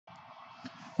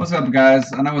What's up,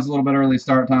 guys? I know it's a little bit early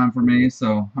start time for me,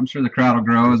 so I'm sure the crowd will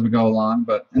grow as we go along.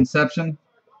 But Inception,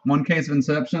 one case of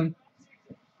Inception,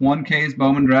 one case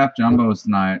Bowman Draft Jumbos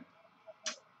tonight.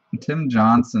 Tim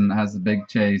Johnson has the big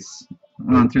chase.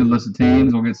 I'll run through the list of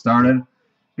teams. We'll get started.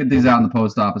 Get these out in the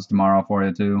post office tomorrow for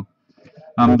you, too.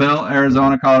 Bill,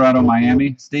 Arizona, Colorado,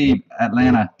 Miami. Steve,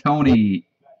 Atlanta. Tony,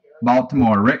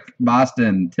 Baltimore. Rick,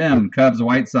 Boston. Tim, Cubs,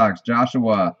 White Sox.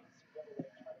 Joshua,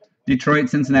 Detroit,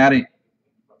 Cincinnati.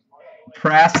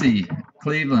 Pressy,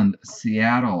 Cleveland,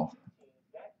 Seattle.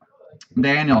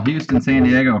 Daniel, Houston, San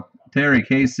Diego. Terry,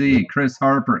 KC. Chris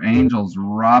Harper, Angels.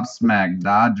 Rob Smack,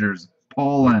 Dodgers.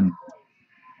 Poland,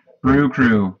 Brew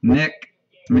Crew. Nick,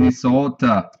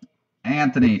 Minnesota.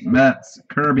 Anthony, Mets.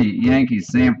 Kirby, Yankees.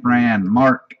 San Fran.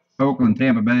 Mark, Oakland,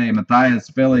 Tampa Bay. Matthias,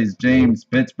 Phillies. James,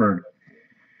 Pittsburgh.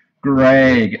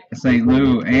 Greg, St.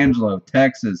 Louis. Angelo,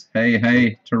 Texas.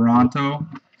 Hey, Toronto.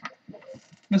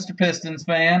 Mr. Pistons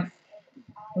fan,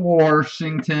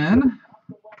 Washington.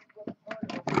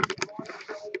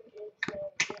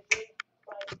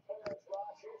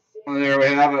 Well, there we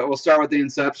have it. We'll start with the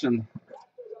Inception.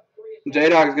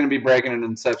 J-Dog is going to be breaking an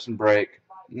Inception break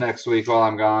next week while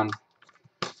I'm gone.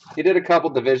 He did a couple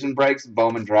division breaks,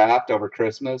 Bowman Draft, over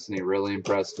Christmas, and he really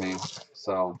impressed me.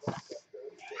 So, you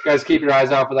guys keep your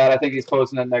eyes out for that. I think he's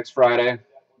posting it next Friday.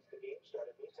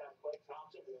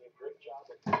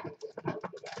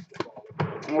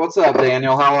 What's up,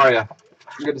 Daniel? How are you?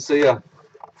 Good to see you.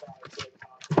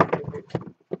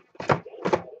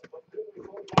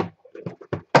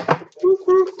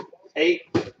 Eight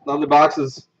lovely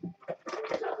boxes.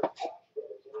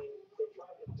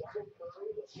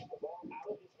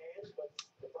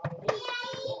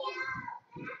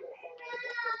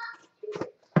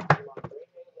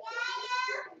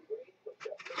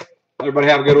 Everybody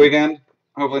have a good weekend.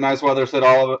 Hopefully nice weather said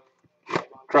all of it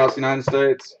across the United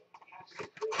States.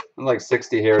 It was like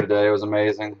 60 here today. It was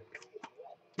amazing.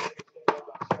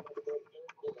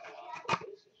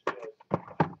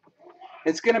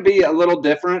 It's going to be a little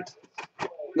different.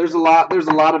 There's a lot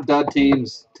of dud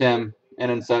teams, Tim, in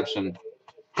Inception.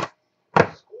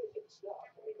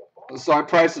 So I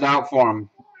priced it out for him.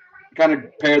 Kind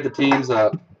of paired the teams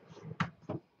up.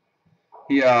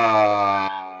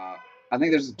 I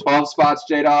think there's 12 spots,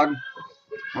 J-Dog.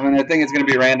 I mean, I think it's going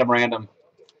to be random.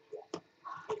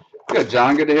 Good,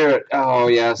 John. Good to hear it. Oh,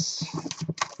 yes.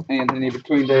 Anthony,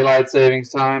 between daylight savings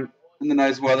time and the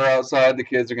nice weather outside, the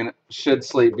kids should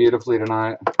sleep beautifully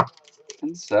tonight.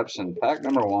 Inception, pack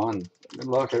number 1. Good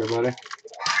luck, everybody.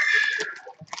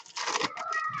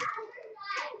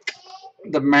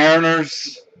 The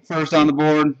Mariners, first on the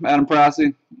board. Adam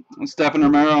Pressy, Stephen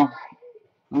Romero,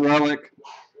 Relic.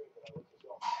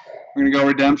 We're going to go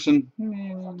Redemption.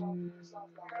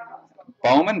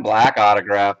 Bowman Black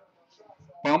autograph.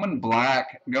 Bowman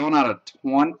Black going out of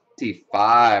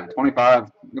 25.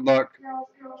 Good luck.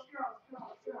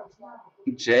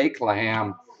 Jake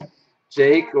Lamb.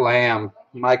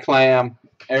 My clam.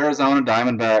 Arizona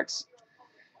Diamondbacks.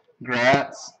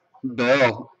 Gratz.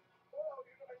 Bill.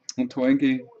 And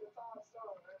Twinkie.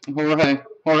 Jorge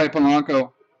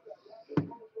Polanco.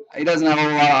 He doesn't have a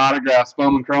whole lot of autographs.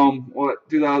 Bowman Chrome,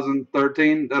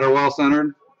 2013, that are well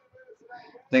centered.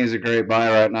 I think he's a great buy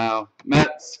right now.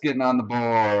 Mets getting on the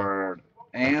board.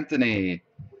 Anthony.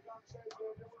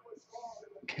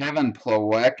 Kevin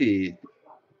Plawecki.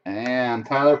 And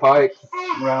Tyler Pike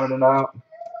rounded it out.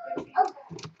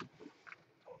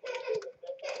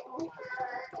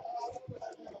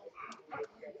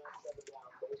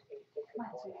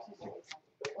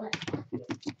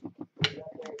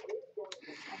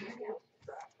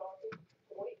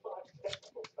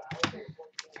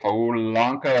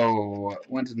 Polanco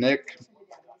went to Nick.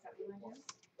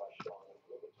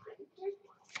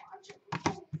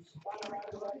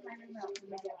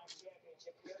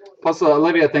 Plus,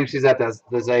 Olivia thinks she's at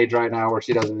this age right now where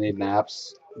she doesn't need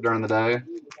naps during the day.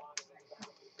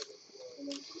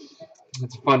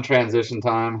 It's a fun transition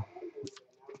time.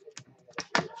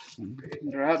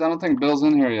 I don't think Bill's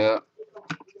in here yet.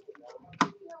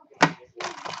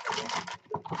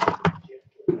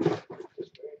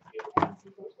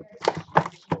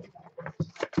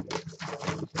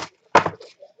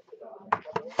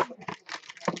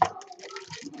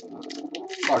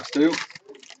 Box 2.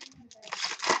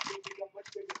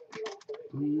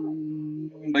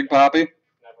 Big Poppy.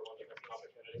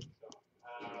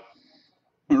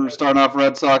 We're starting off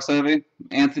Red Sox heavy.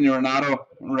 Anthony Renato,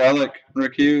 Relic,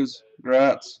 Rick Hughes,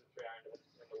 Gratz.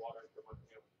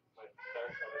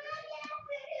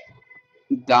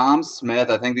 Dom Smith.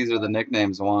 I think these are the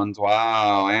nicknames ones.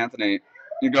 Wow, Anthony.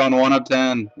 You're going 1 of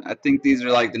 10. I think these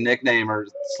are like the nickname or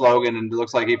slogan, and it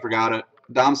looks like he forgot it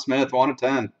Dom Smith, 1 of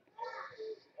 10.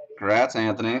 Congrats,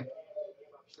 Anthony.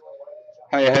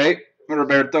 Hey,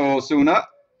 Roberto Osuna.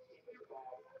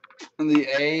 And the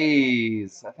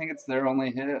A's. I think it's their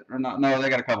only hit. Or not. No, they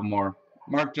got a couple more.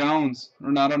 Mark Jones.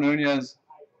 Renato Nunez.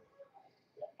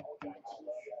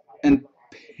 And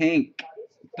pink.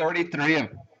 33 of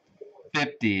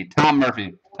 50. Tom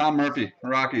Murphy. Tom Murphy.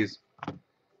 Rockies.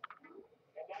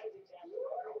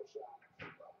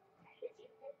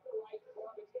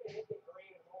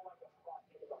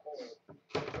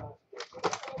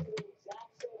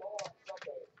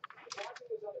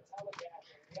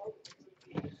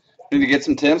 Need to get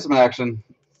some Tim action.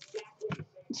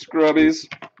 Scrubbies.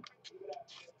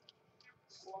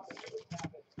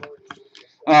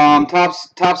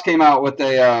 Tops came out with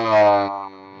a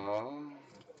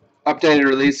updated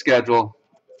release schedule.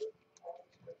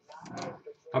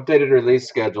 Updated release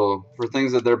schedule for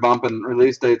things that they're bumping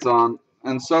release dates on.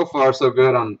 And so far, so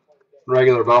good on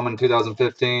regular Bowman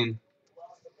 2015.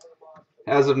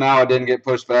 As of now, it didn't get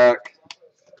pushed back.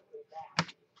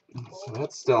 So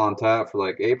that's still on tap for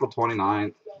like April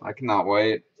 29th. I cannot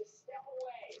wait.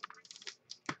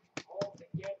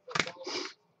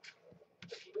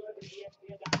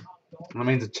 That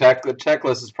means the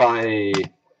checklist is probably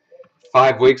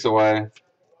 5 weeks away.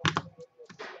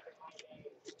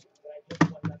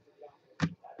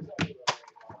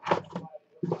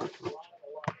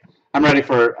 I'm ready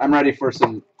for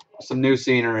some new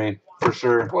scenery for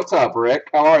sure. What's up, Rick?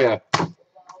 How are you?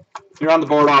 You're on the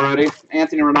board already.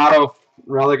 Anthony Renato,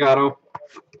 Relegado.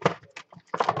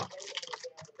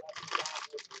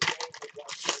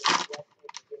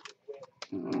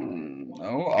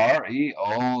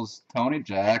 O-R-E-O's. Tony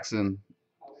Jackson.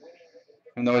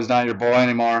 Even though he's not your boy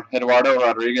anymore. Eduardo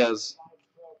Rodriguez.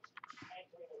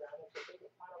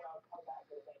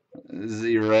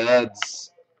 The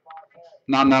Reds.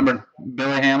 Non-numbered.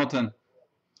 Billy Hamilton.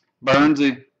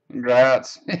 Burnsy.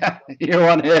 Congrats. Yeah, you're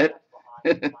one hit.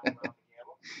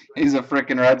 He's a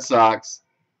freaking Red Sox.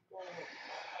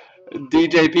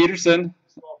 DJ Peterson.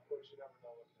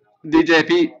 DJ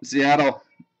Pete. Seattle.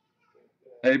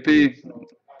 AP.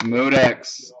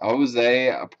 Moodex.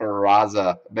 Jose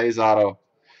Peraza. Base Auto.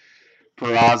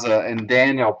 Peraza. And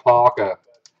Daniel Palka.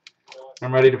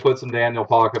 I'm ready to put some Daniel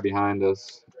Palka behind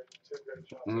us.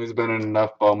 He's been in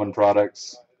enough Bowman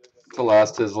products to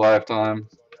last his lifetime.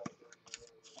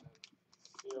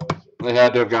 They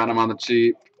had to have gotten him on the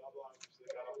cheap.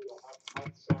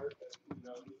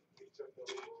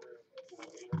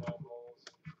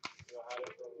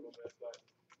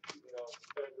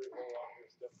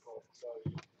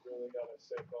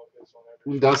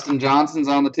 Dustin Johnson's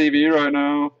on the TV right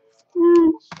now.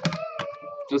 Woo.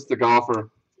 Just the golfer.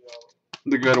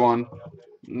 The good one.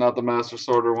 Not the Master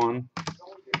Sorter one.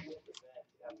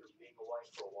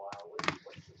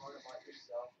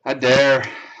 I dare.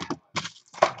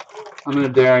 I'm in a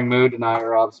daring mood tonight,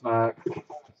 Rob Smack.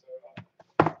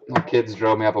 My kids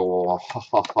drove me up a wall.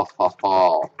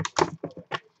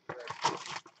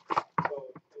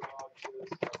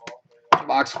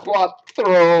 Box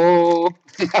Quattro.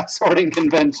 Yeah, sorting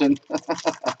convention.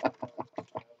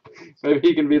 Maybe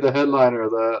he can be the headliner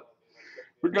of that.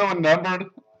 We're going numbered.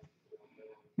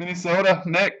 Minnesota,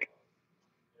 Nick.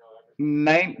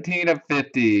 19 of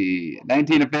 50.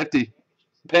 19 of 50.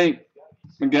 Pink.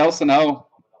 Miguel Sano.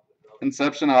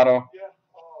 Inception Auto.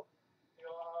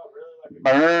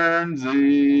 Burnsy.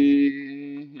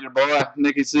 Your boy,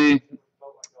 Nicky C.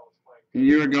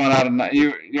 You were going out of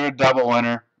you're a double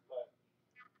winner.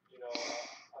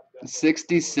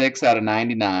 66 out of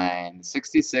 99.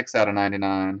 66 out of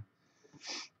 99.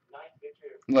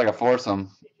 Like a foursome.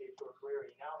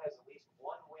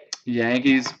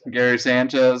 Yankees, Gary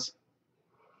Sanchez.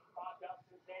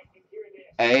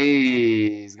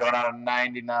 A's going out of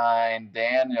 99.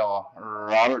 Daniel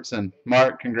Robertson.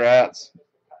 Mark, congrats.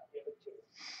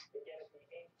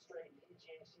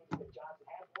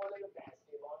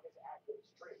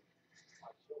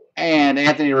 And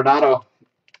Anthony Renato,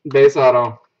 base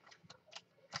auto.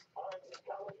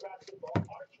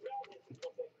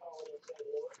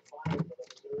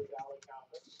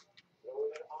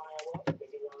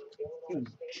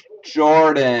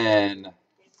 Jordan.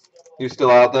 You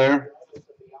still out there?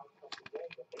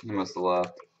 He must have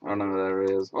left. I don't know who there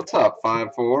he is. What's up,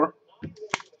 5'4"?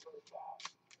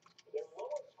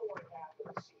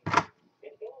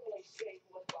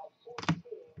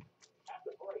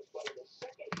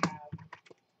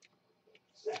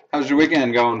 How's your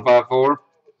weekend going, 5'4"?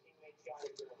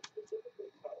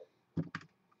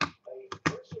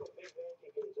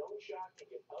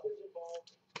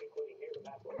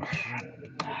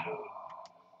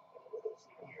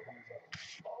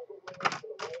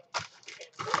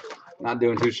 Not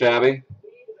doing too shabby.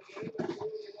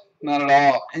 Not at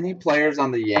all. Any players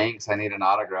on the Yanks I need an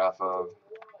autograph of?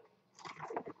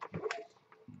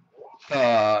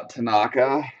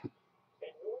 Tanaka.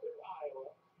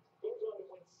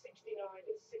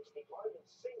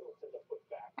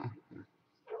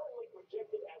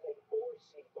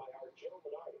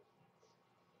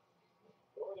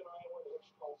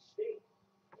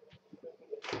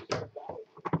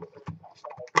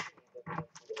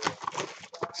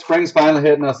 Spring's finally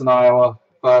hitting us in Iowa.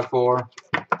 5-4.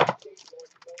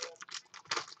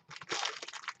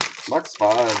 Bucks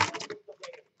 5.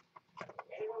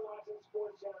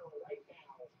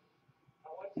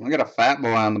 I got a fat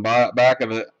boy on the back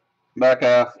of it. Back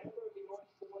half.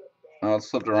 Oh, it's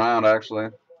flipped around, actually.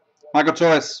 Michael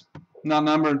Choice. Not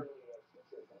numbered.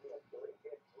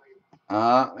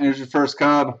 Here's your first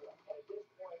Cub.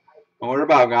 Oh, we're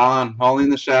about gone. Only in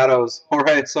the shadows. All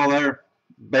right, Soler.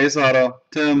 Base auto.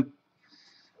 Tim.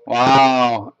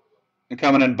 Wow. And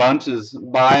coming in bunches.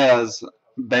 Baez.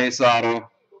 Base auto.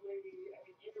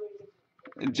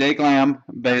 Jake Lamb.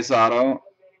 Base auto.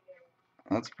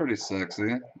 That's pretty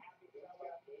sexy.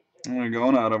 We're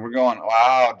going out of. We're going.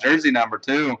 Wow. Jersey number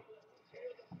 2.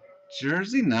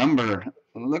 Jersey number.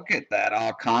 Look at that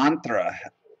Alcantara.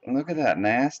 Look at that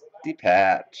nasty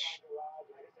patch.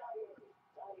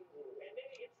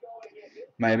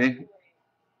 Maybe.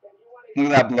 Look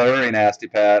at that blurry nasty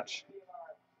patch.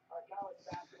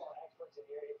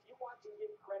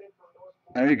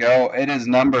 There you go. It is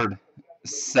numbered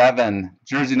 7.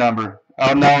 Jersey number.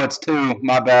 Oh, no, it's 2.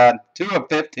 My bad. 2 of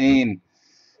 15.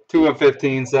 2 of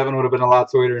 15. 7 would have been a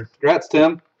lot sweeter. Congrats,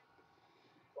 Tim.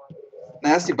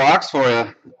 Nasty box for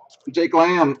you. Jake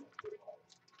Lamb.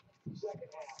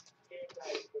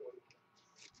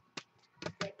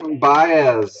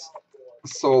 Baez.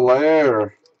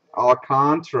 Soler.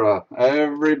 Alcantara.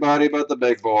 Everybody but the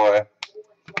big boy.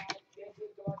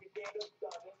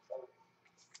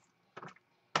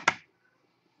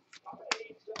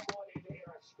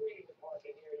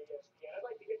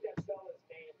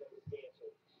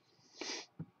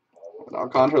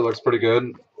 Alcantara looks pretty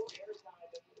good.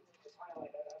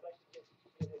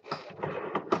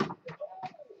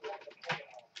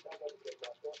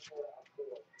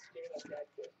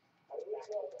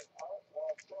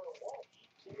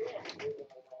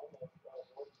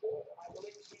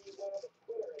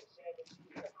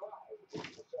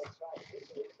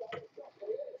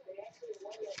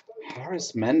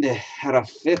 Horace Mendes had a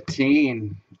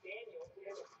 15.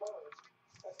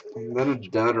 And then a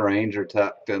Dud Ranger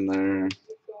tucked in there.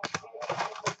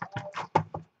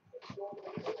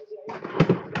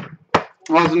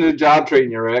 How's the new job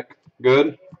treating you, Rick?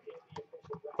 Good?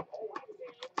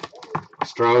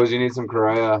 Strohs, you need some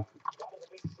Correa.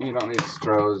 You don't need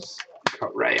Strohs.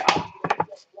 Correa.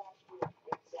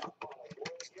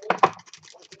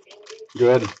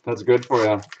 Good. That's good for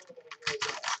you.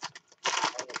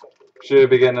 Should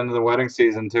be getting into the wedding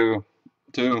season, too.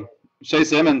 Shea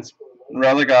Simmons.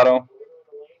 Relic auto.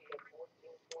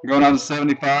 Going on to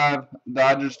 75.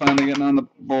 Dodgers finally getting on the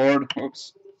board.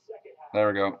 Oops. There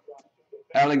we go.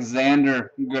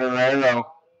 Alexander Guerrero.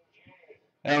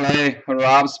 LA.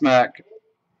 Rob Smack.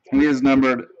 He is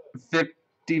numbered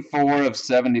 54 of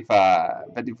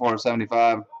 75. 54 of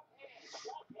 75.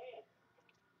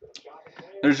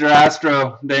 There's your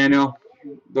Astro, Daniel.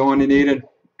 The one you needed.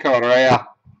 Correa.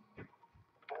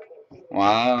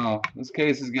 Wow. This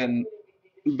case is getting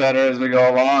better as we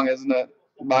go along, isn't it?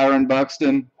 Byron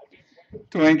Buxton.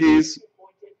 Twinkies.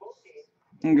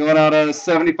 And going out of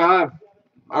 75.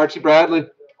 Archie Bradley.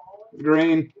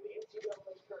 Green.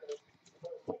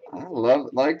 I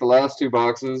like the last 2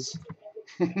 boxes.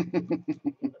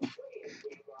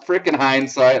 Frickin'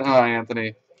 hindsight, huh,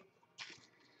 Anthony?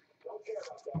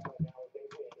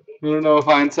 I don't know if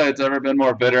hindsight's ever been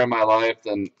more bitter in my life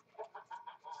than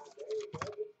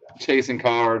chasing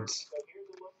cards.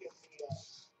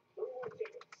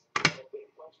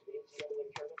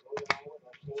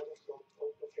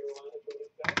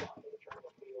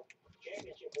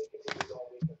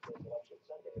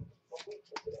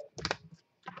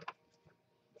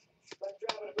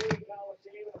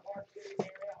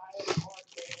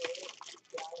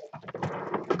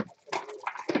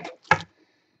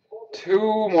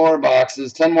 Two more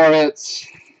boxes, 10 more hits.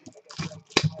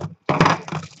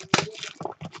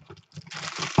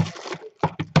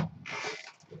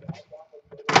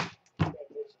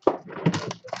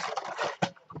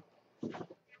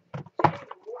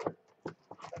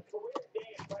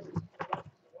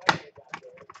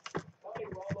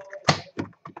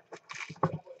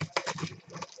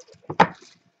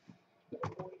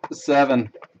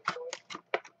 Seven.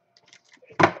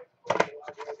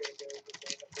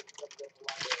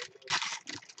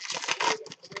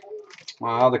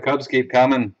 Wow, the Cubs keep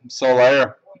coming.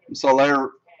 Soler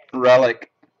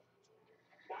relic.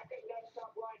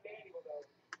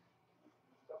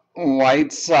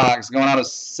 White Sox going out of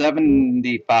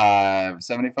 75.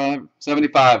 75?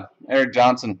 75. Eric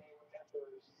Johnson.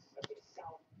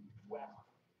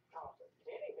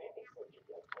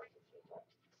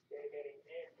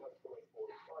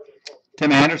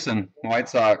 Tim Anderson, White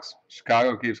Sox.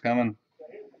 Chicago keeps coming.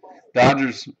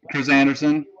 Dodgers, Chris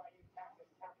Anderson.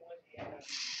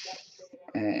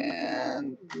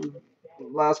 And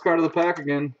last card of the pack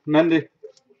again, Mendy.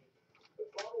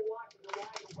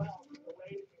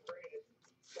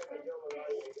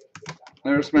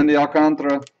 There's Mendy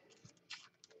Alcantara.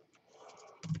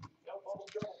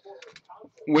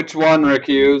 Which one, Rick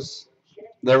Hughes?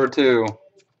 There were two.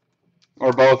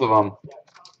 Or both of them.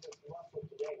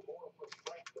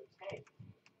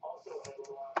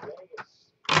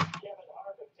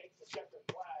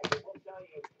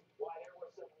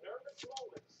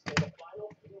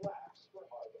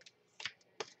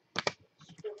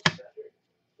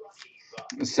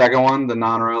 The second one, the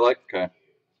non-relic. Okay.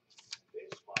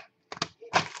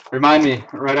 Remind me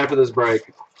right after this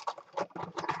break.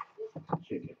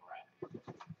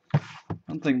 I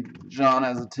don't think John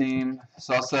has a team,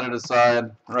 so I'll set it aside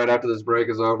right after this break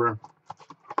is over.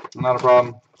 Not a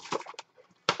problem.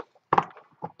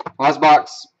 Last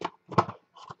box.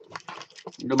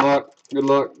 Good luck. Good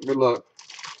luck. Good luck.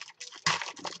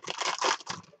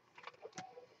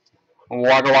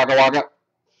 Waka waka waka.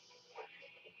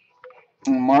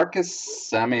 Marcus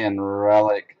Semien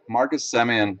relic. Marcus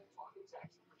Semien.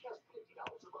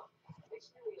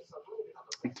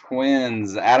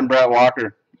 Twins. Adam Brett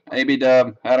Walker. AB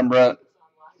Dub. Adam Brett.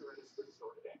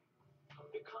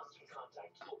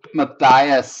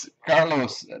 Matthias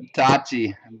Carlos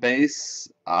Tachi.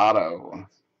 Base auto.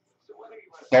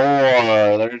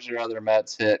 Thor. There's your other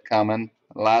Mets hit coming.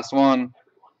 Last one.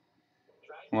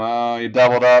 Wow, you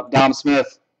doubled up. Dom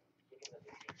Smith.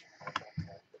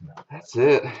 That's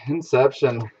it.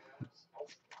 Inception.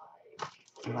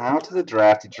 Now to the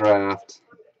drafty draft.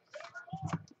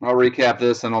 I'll recap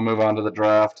this and I'll move on to the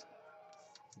draft.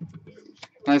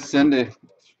 Nice Cindy.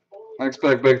 I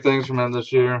expect big things from him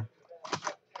this year.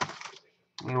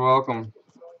 You're welcome.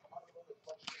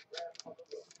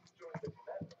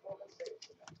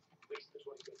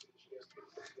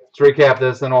 Let's recap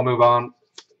this and I'll move on.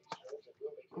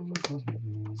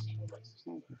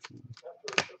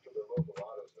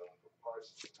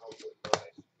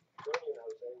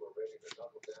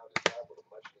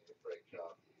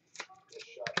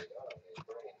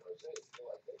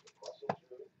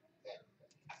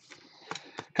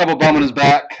 Couple Bowman is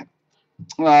back.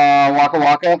 Waka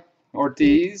Waka,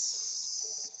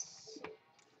 Ortiz,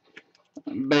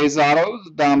 base autos,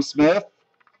 Dom Smith.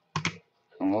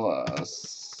 We'll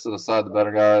set aside the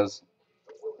better guys.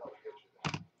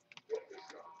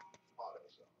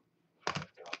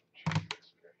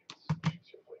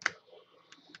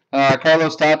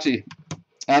 Carlos Tachi,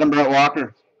 Adam Brett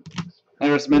Walker,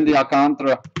 Arismendi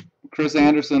Alcantara, Chris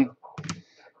Anderson,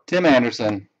 Tim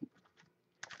Anderson.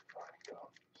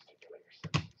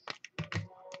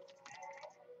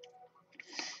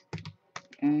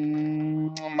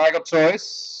 Michael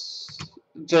Choice,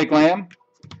 Jake Lamb,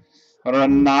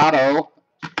 Renato,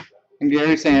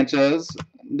 Gary Sanchez,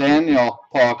 Daniel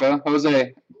Palka,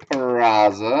 Jose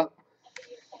Peraza,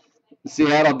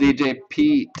 Seattle DJ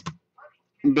Pete,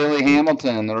 Billy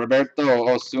Hamilton, Roberto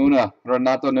Osuna,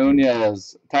 Renato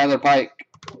Nunez, Tyler Pike,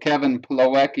 Kevin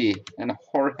Plawecki, and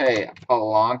Jorge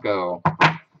Polanco.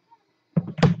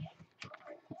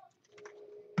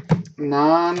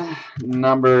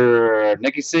 Non-number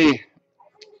Nicky C,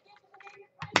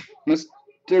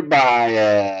 Mr.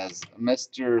 Baez,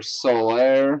 Mr.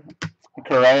 Soler,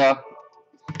 Correa,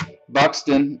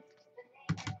 Buxton,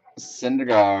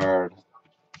 Syndergaard.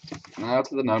 Now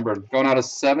to the number. Going out of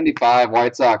 75,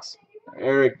 White Sox,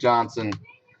 Eric Johnson.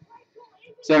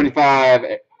 75,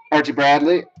 Archie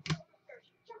Bradley.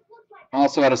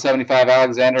 Also out of 75,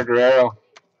 Alexander Guerrero.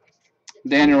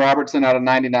 Daniel Robertson out of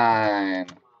 99.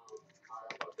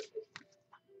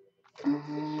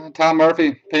 Tom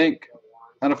Murphy, pink,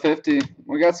 out of 50.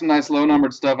 We got some nice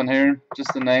low-numbered stuff in here.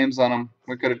 Just the names on them.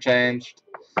 We could have changed.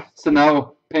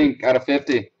 Sano, pink, out of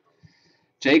 50.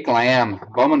 Jake Lamb,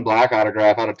 Bowman black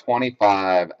autograph out of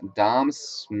 25. Dom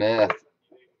Smith.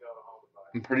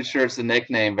 I'm pretty sure it's the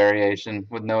nickname variation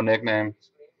with no nickname.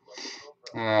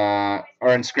 Or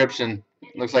inscription.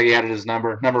 Looks like he added his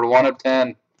number. Number 1 of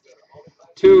 10.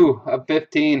 2 of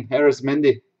 15.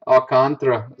 Arismendi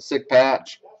Alcantara. Sick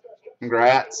patch.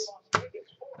 Congrats.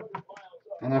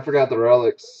 And I forgot the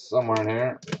relics somewhere in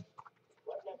here.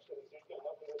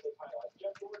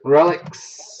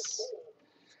 Relics.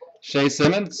 Shea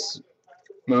Simmons,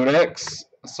 Mood X,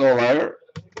 Soler,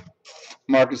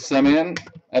 Marcus Semien,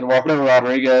 Eduardo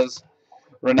Rodriguez,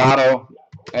 Renato,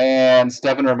 and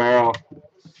Stephen Romero.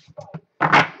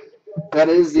 That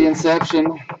is the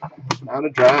Inception. Now to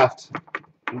draft.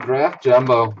 Draft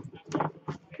Jumbo.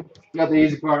 Got the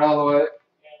easy part out of the way.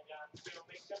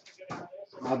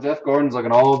 Well, Jeff Gordon's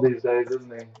looking old these days,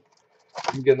 isn't he?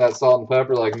 He's getting that salt and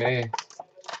pepper like me.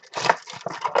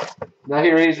 Did I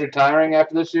hear he's retiring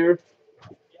after this year?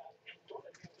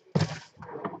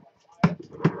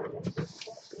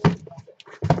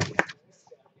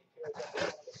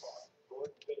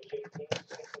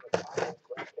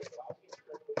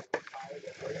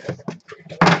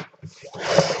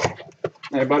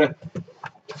 Hey, buddy.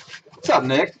 What's up,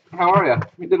 Nick? How are you?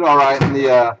 We did all right in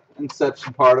the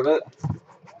Inception part of it.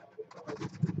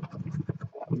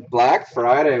 Black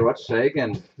Friday, what's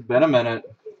shaking? It's been a minute.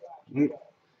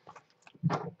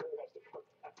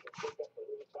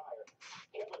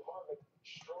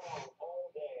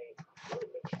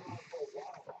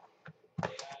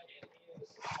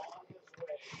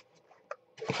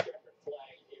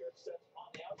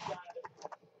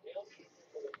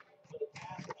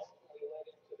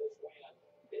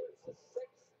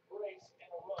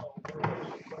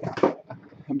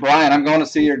 Brian, I'm going to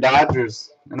see your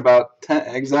Dodgers in about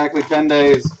exactly 10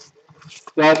 days.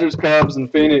 Dodgers, Cubs,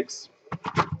 and Phoenix.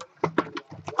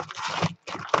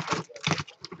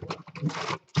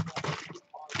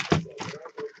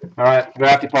 All right,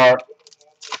 drafty part.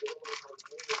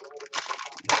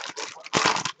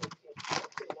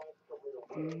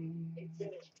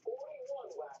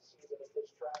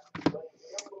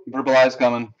 Purple Eyes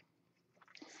coming.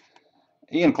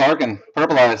 Ian Clarkin,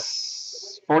 Purple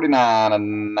Eyes, 49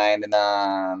 and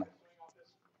 99.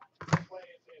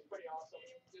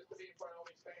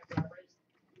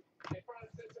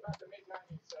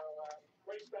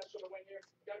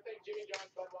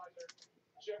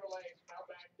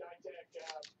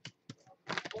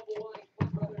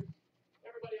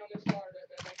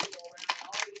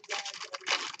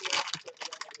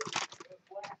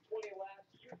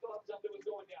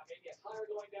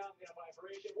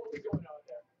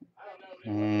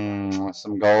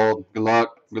 Some gold. Good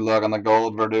luck. Good luck on the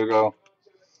gold, Verdugo.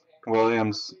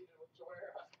 Williams.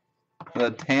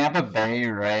 The Tampa Bay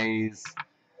Rays.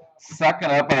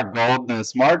 Sucking up our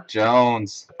goldness. Mark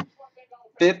Jones.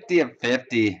 50 of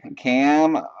 50.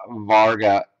 Cam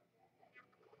Varga.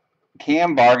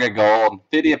 Cam Varga gold.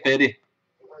 50 of 50.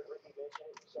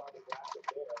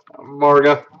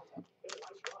 Varga.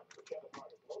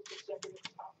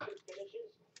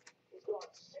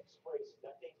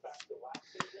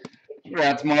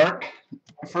 Congrats, Mark.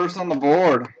 First on the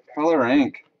board. Color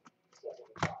ink.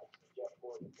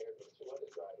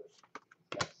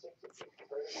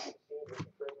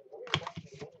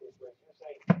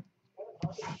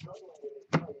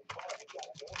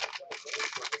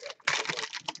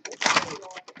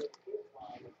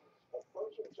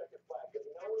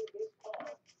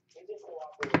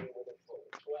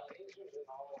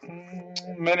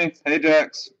 Mini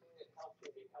Ajax.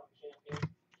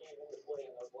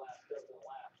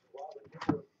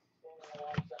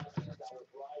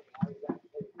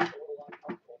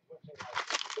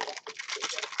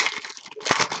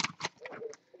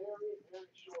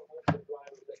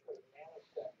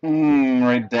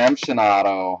 Redemption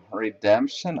auto.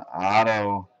 Redemption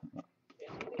auto.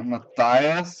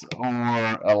 Matthias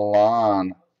or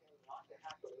Alon?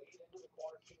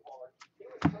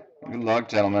 Good luck,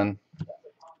 gentlemen.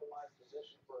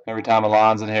 Every time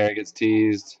Alon's in here, he gets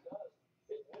teased.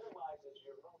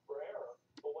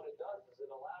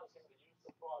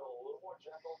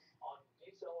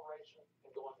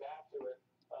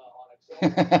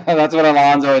 That's what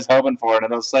Alon's always hoping for, and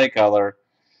it'll say color.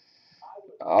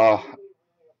 Oh.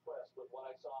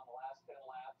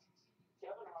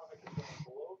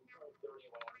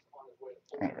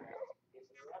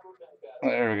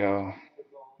 There we go.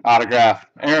 Autograph.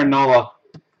 Aaron Nola.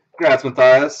 Congrats,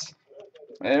 Matthias.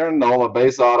 Aaron Nola,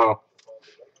 base auto.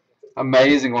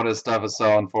 Amazing what his stuff is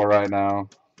selling for right now.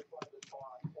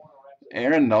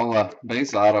 Aaron Nola,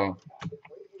 base auto.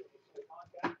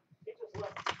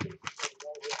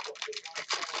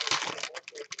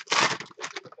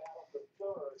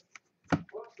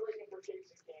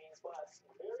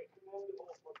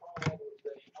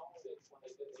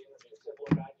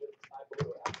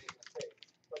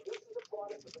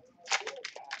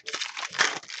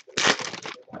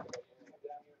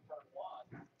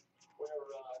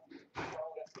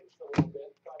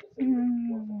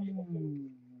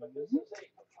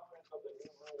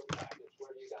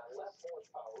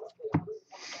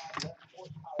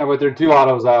 And with their 2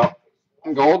 autos out.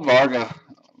 Gold Varga.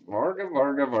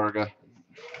 Varga.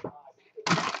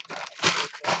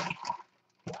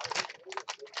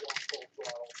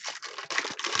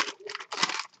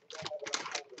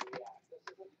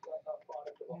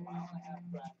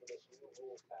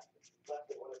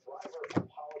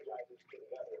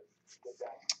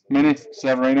 Mini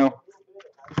Severino.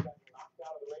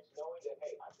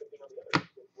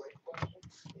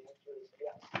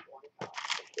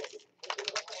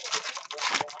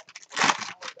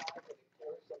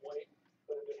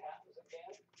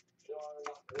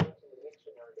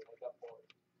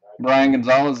 Brian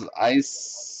Gonzalez,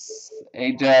 Ice,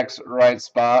 Ajax, right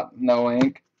spot, no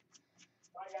ink.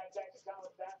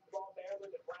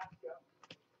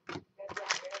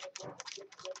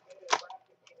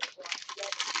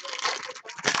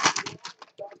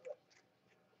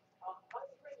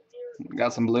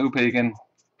 Got some blue peeking.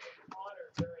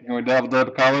 Can we double dip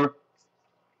a color?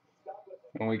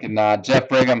 And we can Jeff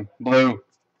Brigham, blue.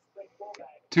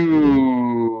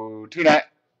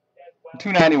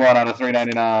 291 out of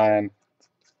 399.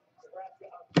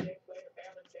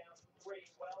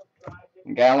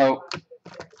 Gallo.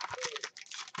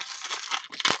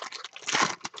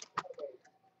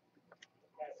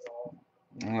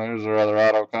 There's our other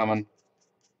auto coming.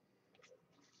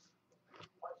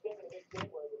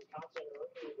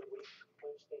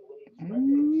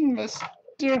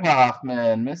 Mr.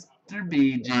 Hoffman, Mr.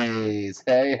 BJ's.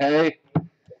 Hey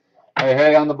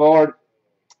on the board.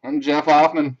 I'm Jeff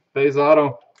Hoffman, base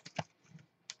auto.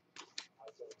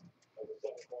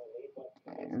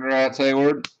 Congrats,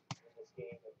 Hayward.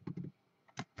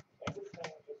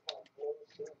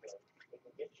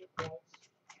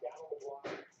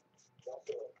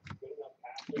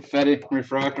 Fetty,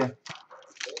 refractor.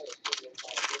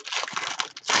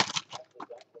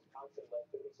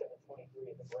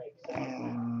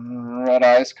 Red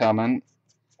Ice coming.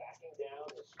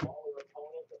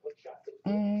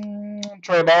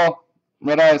 Trey Ball,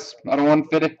 Red Ice, out of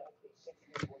 150.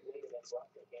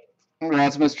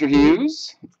 Congrats, Mr.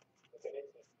 Hughes.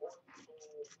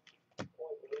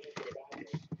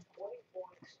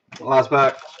 Last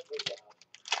pack.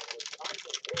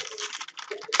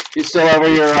 You still over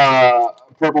your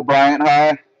Purple Bryant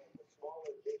high?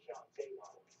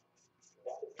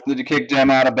 Did you kick Jem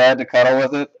out of bed to cuddle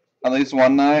with it at least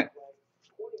one night?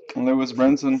 Lewis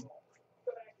Brinson.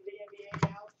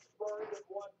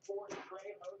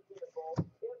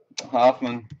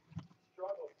 Hoffman.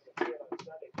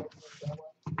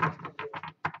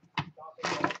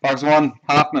 Box 1,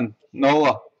 Hoffman,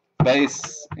 Nola,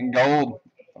 base, and gold,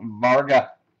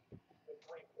 Varga.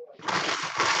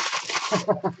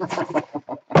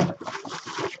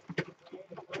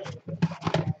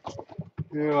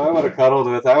 Yeah, I would have cuddled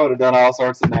with. I would have done all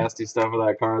sorts of nasty stuff with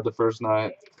that card the first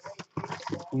night.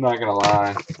 I'm not gonna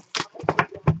lie.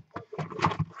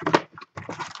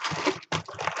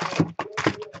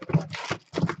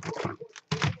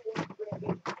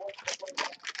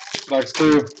 Box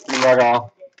 2, Varga.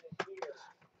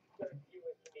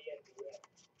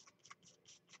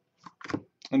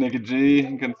 Nicky G,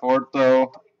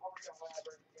 Conforto.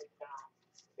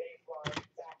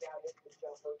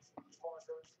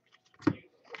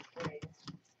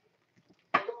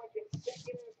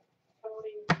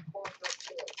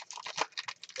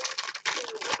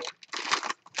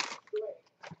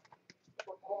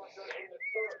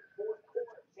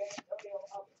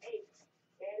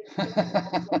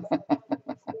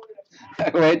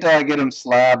 Wait till I get him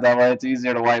slabbed. That way it's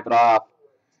easier to wipe it off.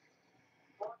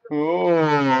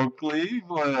 Oh,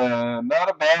 Cleveland. Not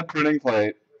a bad printing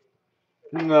plate.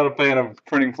 I'm not a fan of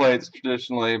printing plates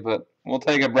traditionally, but we'll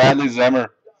take a Bradley Zemmer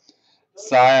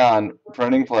Scion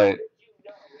printing plate.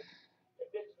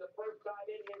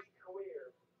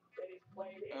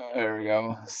 There we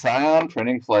go. Scion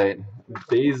printing plate.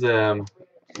 B-Zem.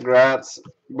 Congrats,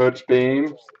 Butch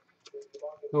Beam.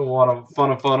 Who want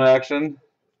a fun action?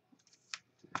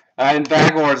 And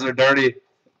backwards are dirty,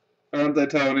 aren't they,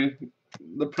 Tony?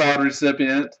 The proud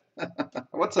recipient.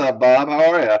 What's up, Bob?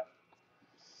 How are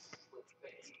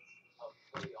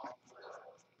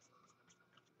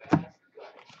you?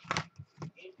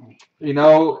 You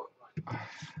know,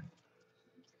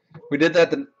 we did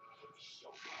that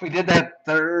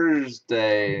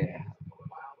Thursday.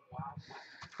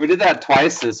 We did that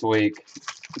twice this week,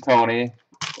 Tony.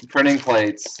 Printing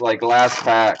plates, like last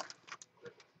pack.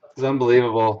 It's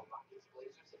unbelievable.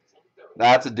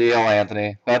 That's a deal,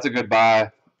 Anthony. That's a good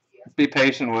buy. Be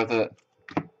patient with it.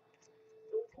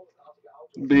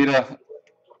 Beta,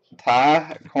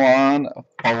 Taekwon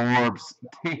Forbes,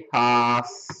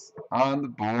 Tejas on the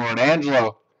board.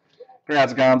 Angelo,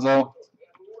 congrats, Gonzo.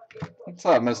 What's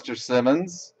up, Mr.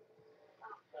 Simmons?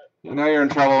 You know you're in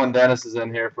trouble when Dennis is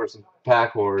in here for some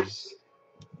pack wars.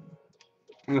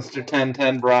 Mr.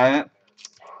 1010 Bryant.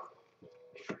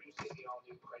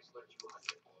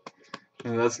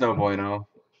 Yeah, that's no bueno.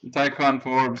 Tycon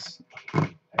Forbes.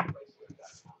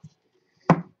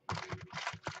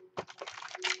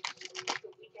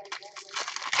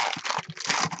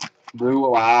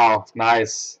 Blue, wow,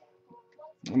 nice.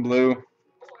 Blue.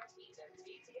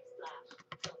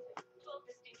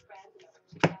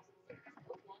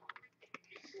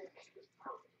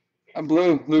 A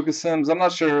blue, Lucas Sims. I'm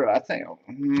not sure. I think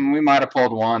we might have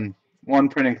pulled one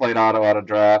printing plate auto out of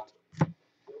draft.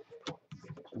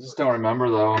 I just don't remember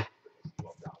though.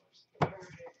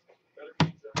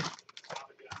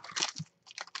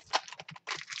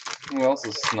 Who else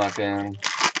has snuck in?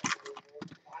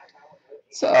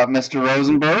 What's up, Mr.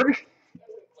 Rosenberg?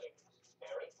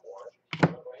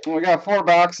 We got 4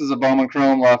 boxes of Bowman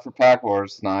Chrome left for Pack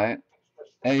Wars tonight.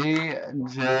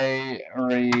 A.J.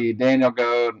 Reed, Daniel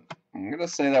Goad. I'm going to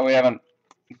say that we haven't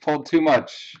pulled too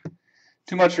much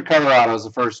for color autos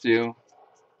the first few.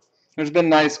 There's been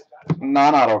nice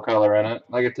non-auto color in it.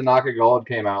 Like a Tanaka Gold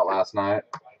came out last night.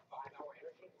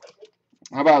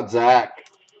 How about Zach?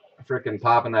 Freaking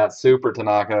popping that Super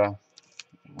Tanaka.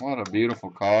 What a beautiful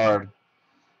card.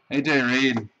 A.J.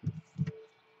 Reed.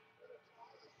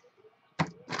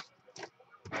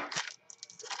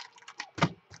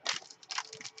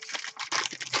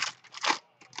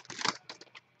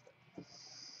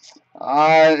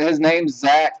 His name's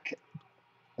Zach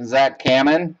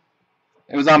Kamen.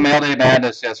 It was on Mail Day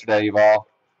Madness yesterday, Yuval.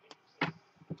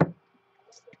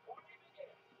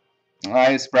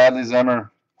 Nice, Bradley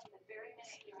Zimmer.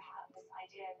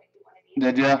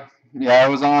 Did you? Yeah, it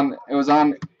was on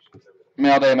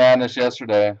Mail Day Madness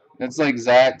yesterday. It's like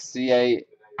Zach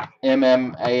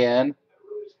Camman.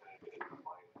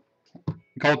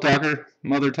 Cole Tucker,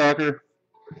 Mother Tucker,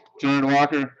 Jared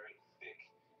Walker,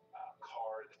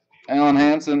 Alan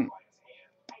Hansen.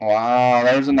 Wow,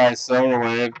 there's a nice silver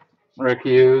wave. Rick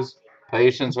Hughes,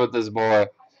 patience with this boy.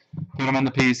 Put him in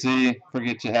the PC.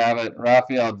 Forget you have it.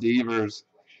 Rafael Devers.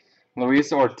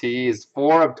 Luis Ortiz.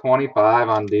 4 of 25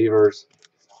 on Devers.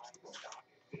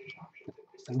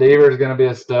 Devers going to be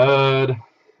a stud.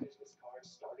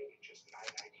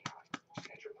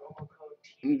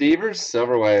 Devers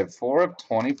silver wave. 4 of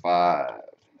 25.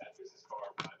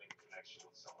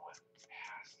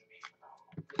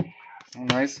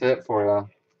 Nice hit for you.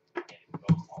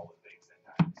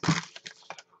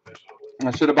 I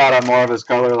should have bought on more of his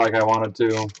color like I wanted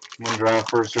to when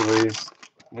draft first released.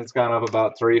 It's gone up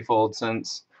about 3-fold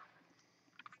since.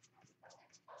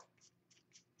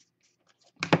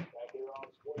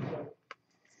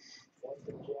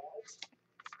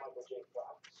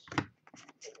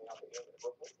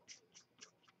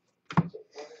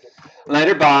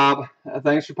 Later, Bob.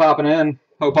 Thanks for popping in.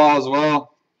 Hope all is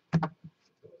well.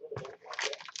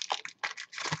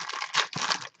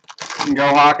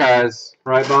 Go Hawkeyes.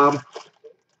 Right, Bob?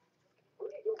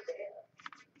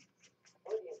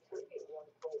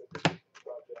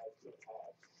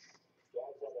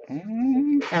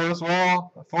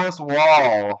 Forrest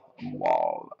Wall.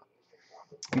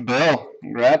 Bill.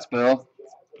 Congrats, Bill.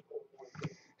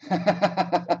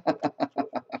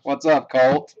 What's up,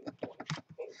 Colt?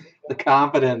 The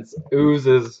confidence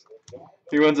oozes.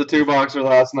 He wins a 2-boxer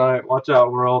last night. Watch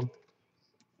out, world.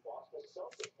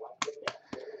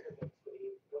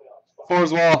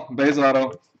 Forrest Wall. Base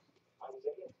auto.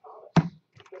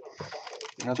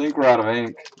 I think we're out of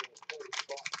ink.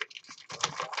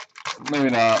 Maybe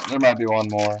not. There might be one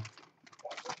more.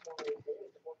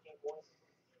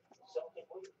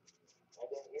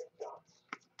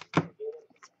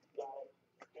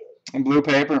 And blue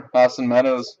paper, Austin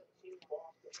Meadows.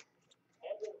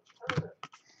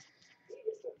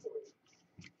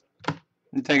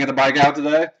 You taking the bike out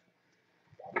today?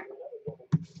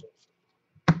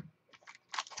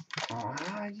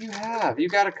 You have. You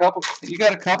got a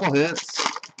couple hits.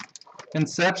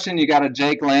 Inception, you got a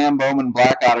Jake Lamb Bowman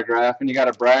black autograph, and you got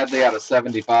a Bradley out of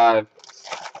 75.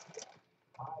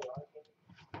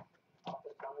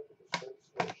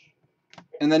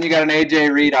 And then you got an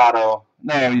AJ Reed auto.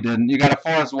 No, you didn't. You got a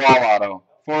Forrest Wall auto.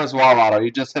 Forrest Wall auto.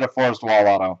 You just hit a Forrest Wall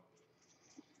auto.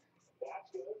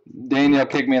 Daniel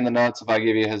kick me in the nuts if I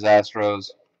give you his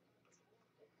Astros.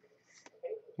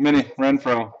 Mini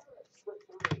Renfro.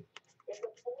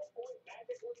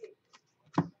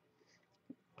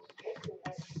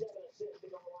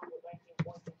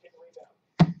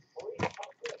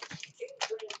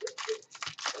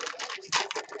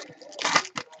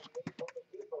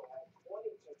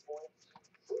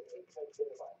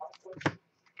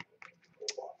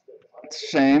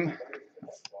 Shame.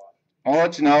 I'll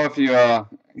let you know if you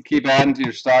keep adding to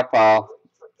your stockpile.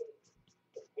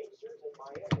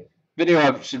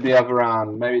 Video should be up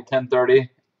around maybe 10:30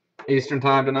 Eastern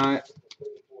time tonight.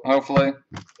 Hopefully.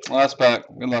 Last pack.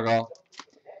 Good luck all.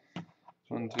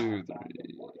 1, 2, 3,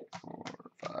 4,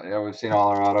 5. Yeah, we've seen all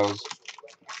our autos.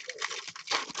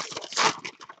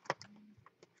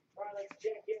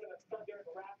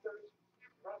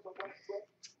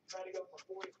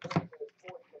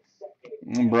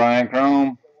 Brian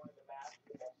Chrome.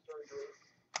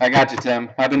 I got you, Tim.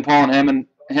 I've been pulling him and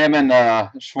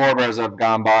Schwarber as I've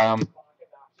gone by him.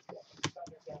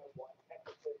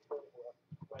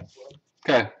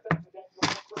 Okay.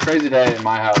 Crazy day in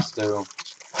my house too.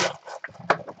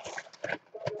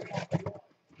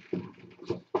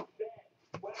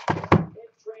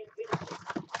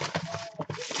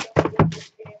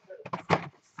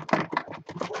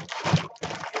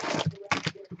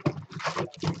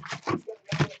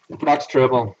 Bucks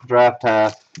triple draft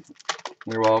path.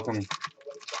 You're welcome.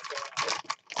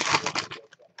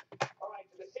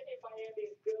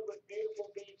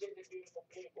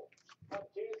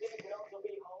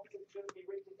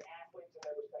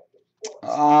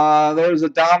 There's a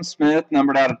Dom Smith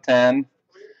numbered out of 10.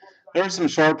 There's some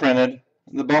short printed.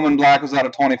 The Bowman Black was out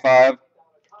of 25.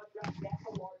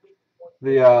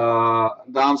 The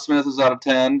Dom Smith was out of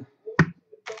 10.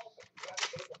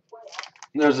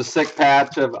 There's a sick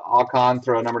patch of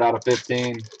Alcantara numbered out of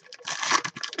 15.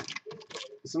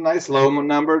 It's a nice low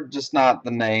number, just not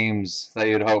the names that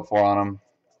you'd hope for on them.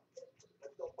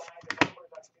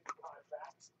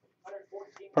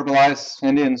 Purple Ice,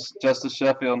 Indians, Justice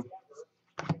Sheffield.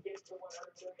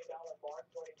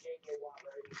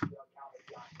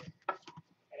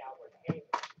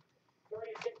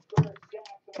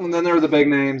 And then there were the big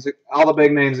names, all the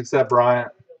big names except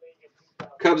Bryant.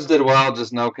 Cubs did well,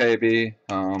 just no KB.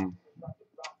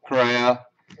 Correa,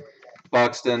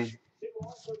 Buxton.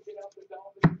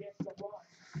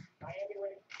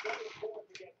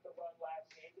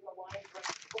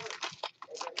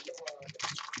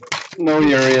 No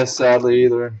Urias, sadly,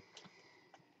 either.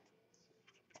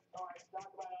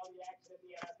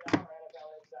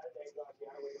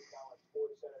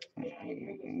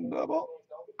 Double.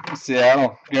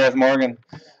 Seattle, Gareth Morgan.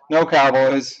 No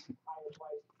Cowboys.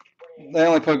 They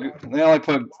only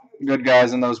put good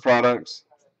guys in those products.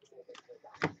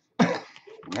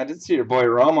 I did see your boy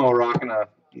Romo rocking a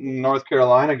North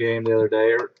Carolina game the other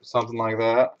day or something like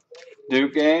that.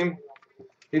 Duke game.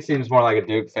 He seems more like a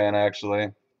Duke fan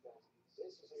actually.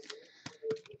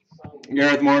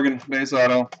 Gareth Morgan, base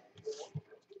auto.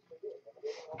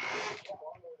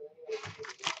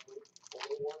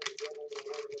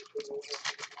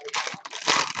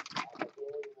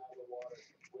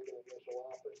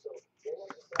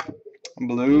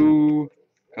 Blue.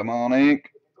 Come on, ink.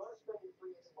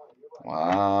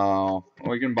 Wow.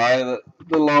 We can buy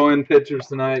the low-end pitchers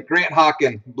tonight. Grant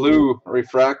Hockin, blue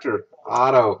refractor,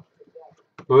 auto.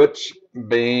 Butch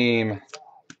Beam.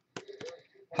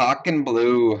 Hockin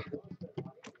blue.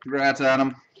 Congrats,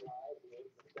 Adam.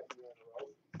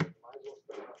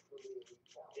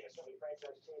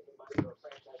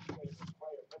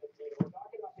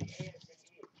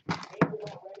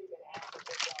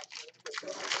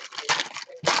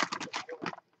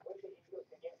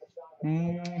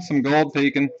 Some gold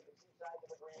peeking.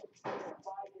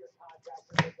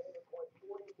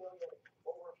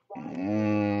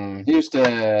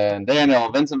 Houston,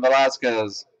 Daniel, Vincent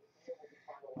Velasquez.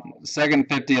 Second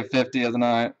 50 of 50 of the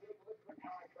night.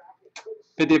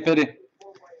 50 of 50.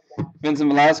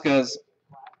 Vincent Velasquez.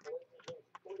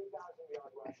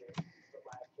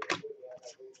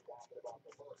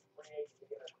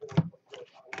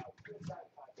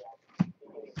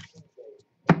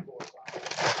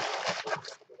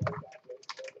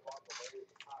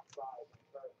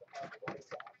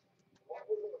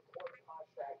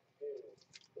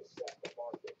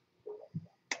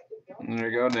 There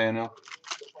you go, Daniel.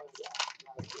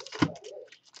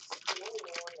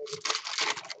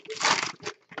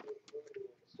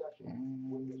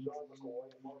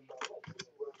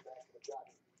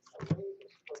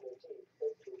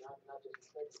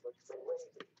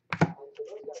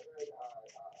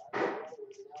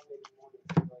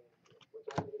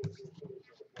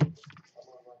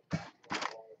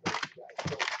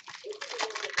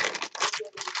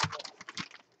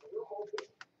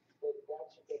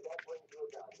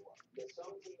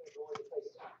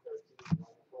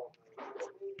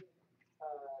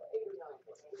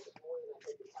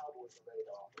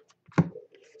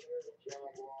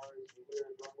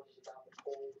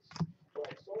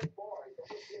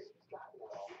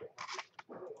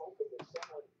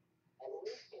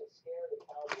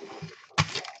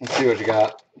 Let's see what you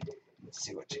got. Let's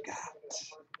see what you got.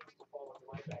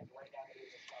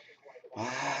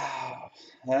 Wow,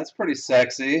 that's pretty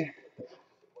sexy.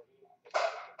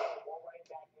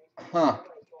 Huh.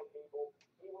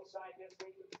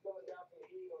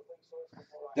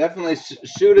 Definitely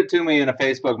shoot it to me in a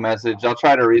Facebook message. I'll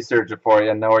try to research it for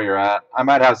you and know where you're at. I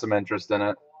might have some interest in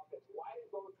it.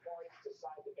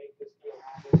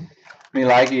 Me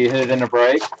like you hit it in a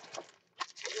break.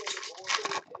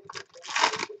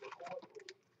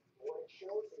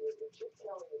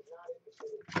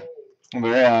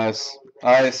 Very nice.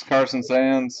 Ice, Carson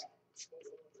Sands,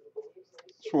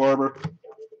 Schwarber.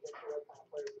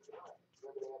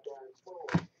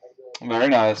 Very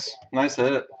nice. Nice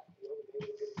hit.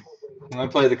 I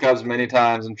played the Cubs many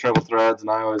times in triple threads, and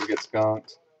I always get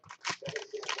skunked.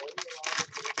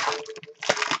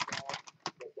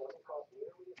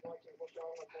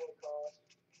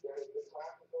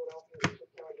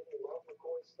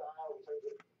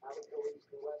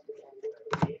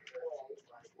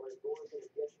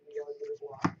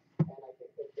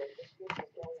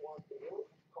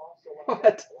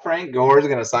 What? Frank Gore's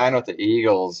going to sign with the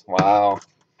Eagles. Wow.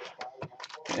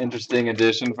 Interesting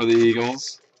addition for the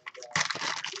Eagles.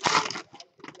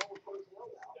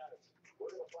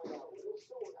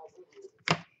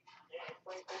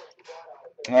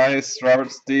 Nice.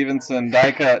 Robert Stevenson.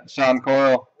 Die cut. Sean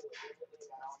Coyle.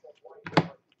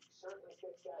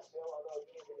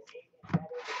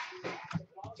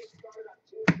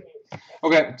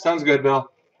 Okay. Sounds good, Bill.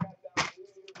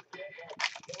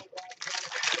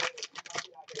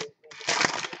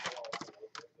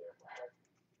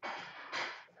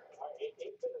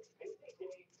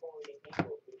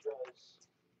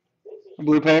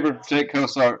 Blue paper. Jake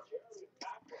Kosar.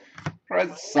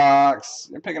 Red Sox.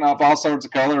 You're picking up all sorts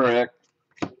of color, Rick.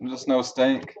 Just no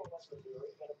stink.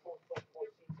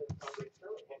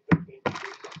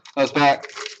 That's back.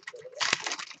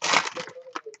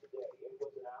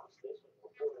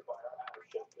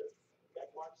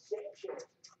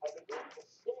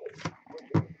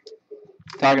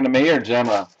 Talking to me or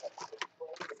Gemma?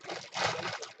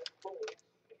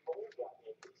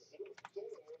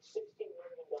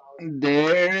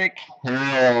 Derek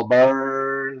Hill,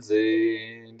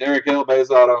 Burnsy. Derek Hill, base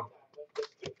auto.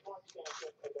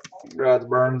 Congrats,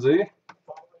 Burnsy.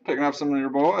 Picking up some of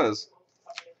your boys.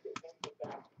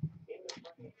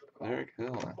 Derek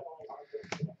Hill.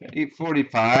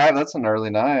 8:45. That's an early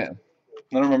night. I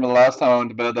don't remember the last time I went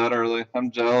to bed that early.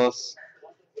 I'm jealous.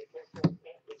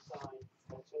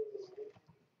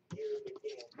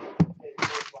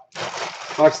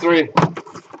 Box 3.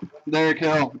 Derek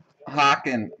Hill.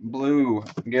 Hawken, blue.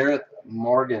 Garrett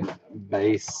Morgan,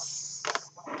 base.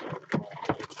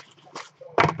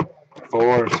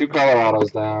 4. 2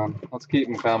 Colorados down. Let's keep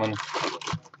them coming.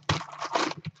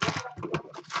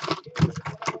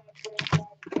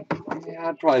 Yeah,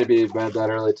 I'd probably be in bed that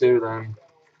early too then.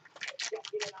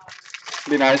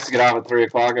 It'd be nice to get off at 3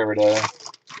 o'clock every day.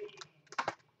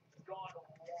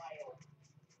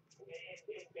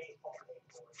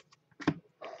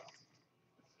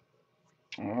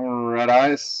 Red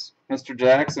Ice, Mr.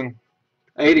 Jackson.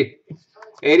 80.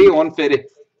 80, 150.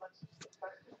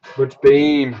 Butch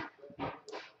Beam.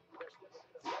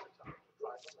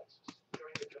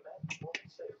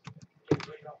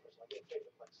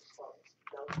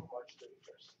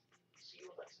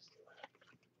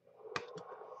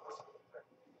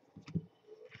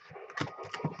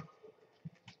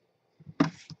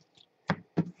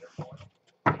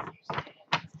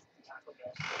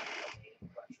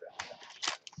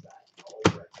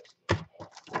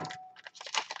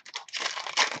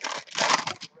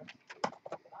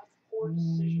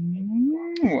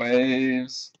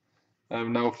 Waves. I have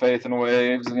no faith in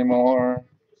waves anymore.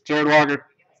 Jared Walker.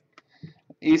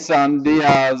 Isan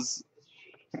Diaz.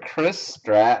 Chris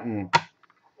Stratton.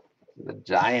 The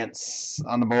Giants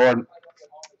on the board.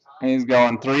 He's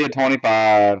going 3 of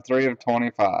 25. 3 of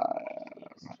 25.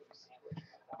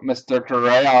 Mr.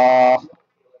 Correa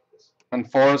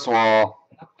and Forest Wall.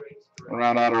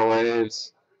 Round out our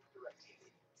waves.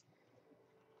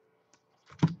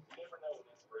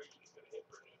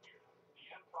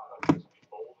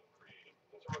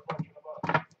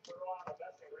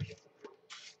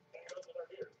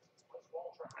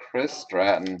 Chris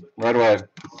Stratton. Red wave.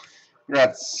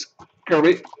 Congrats,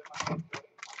 Kirby.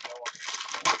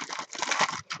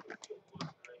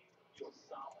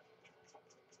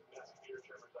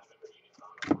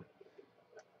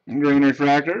 Green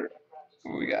refractor.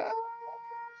 We got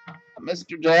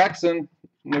Mr. Jackson.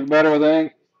 Look better with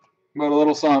ink, but a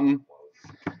little something.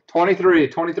 23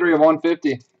 of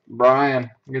 150.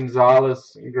 Brian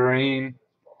Gonzalez, green.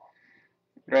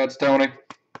 Congrats, Tony.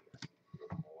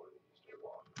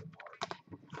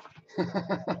 You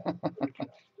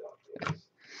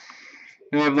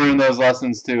have learned those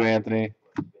lessons too, Anthony.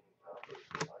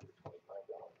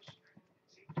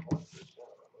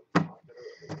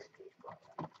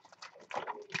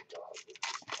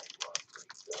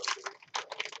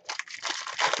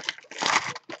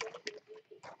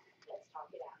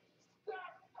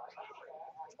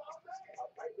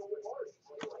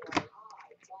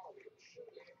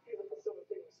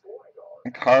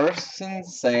 Carson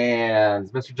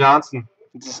Sands. Mr. Johnson,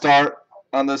 it's a start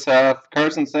on this half.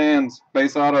 Carson Sands,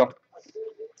 base auto.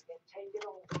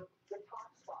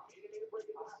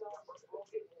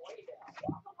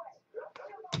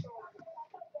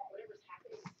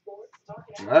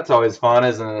 That's always fun,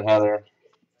 isn't it, Heather?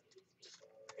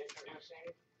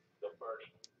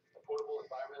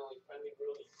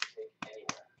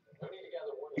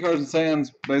 Carson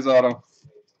Sands, base auto.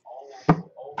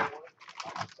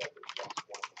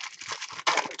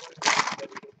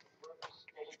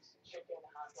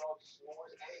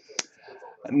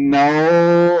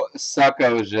 No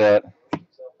suckos yet.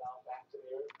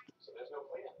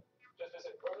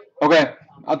 Okay,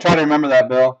 I'll try to remember that,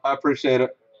 Bill. I appreciate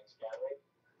it.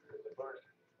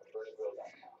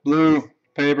 Blue,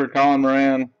 paper, Colin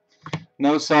Moran.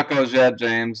 No suckos yet,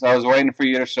 James. I was waiting for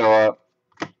you to show up.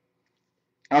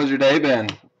 How's your day been?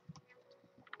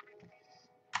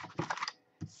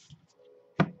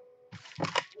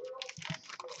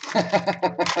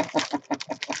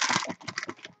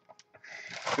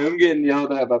 I'm getting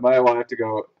yelled at by my wife to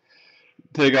go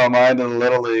take all mine to the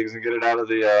little leagues and get it out of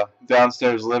the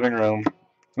downstairs living room.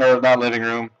 Or not living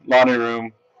room, laundry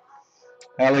room.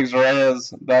 Alex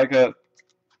Reyes, die cut.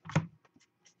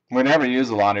 We never use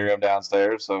the laundry room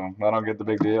downstairs, so I don't get the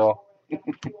big deal.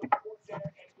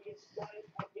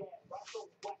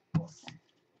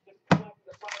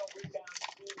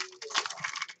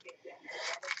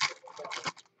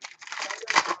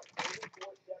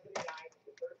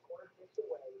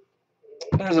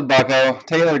 There's a bucko.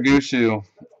 Taylor Gushu.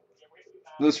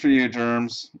 This for you,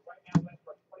 Germs.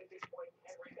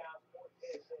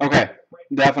 Okay,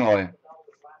 definitely.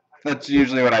 That's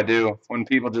usually what I do when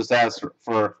people just ask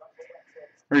for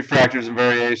refractors and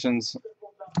variations.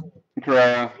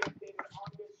 Carrera.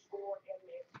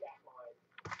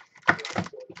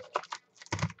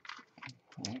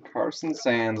 Carson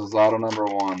Sands was auto number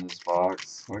 1 this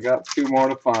box. We got 2 more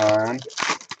to find.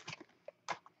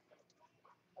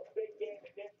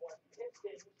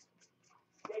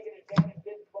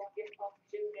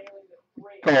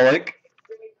 Kolick.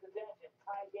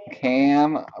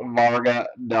 Cam Varga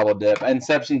double dip.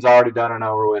 Inception's already done and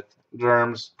over with.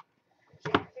 Germs.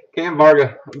 Cam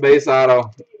Varga base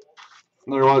auto.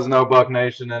 There was no Buck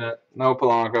Nation in it. No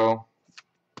Polanco.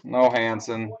 No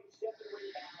Hansen.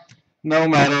 No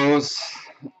Meadows.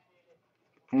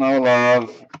 No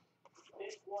love.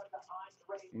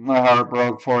 My heart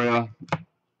broke for you.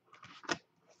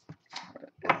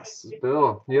 Yes,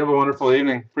 Bill, you have a wonderful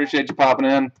evening. Appreciate you popping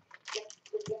in.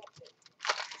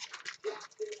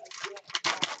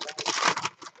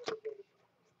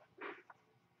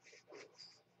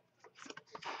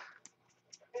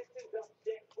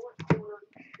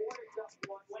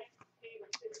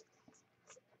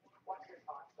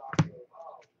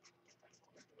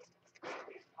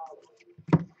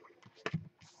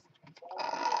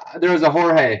 There was a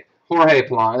Jorge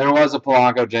Polanco. There was a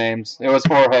Polanco, James. It was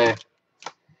Jorge.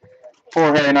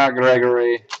 Jorge, not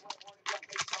Gregory.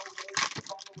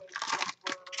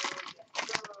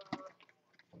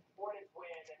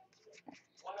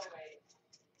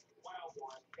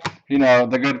 You know,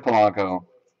 the good Polanco.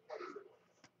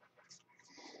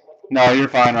 No, you're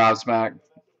fine, Rob Smack.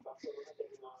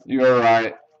 You were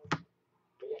right.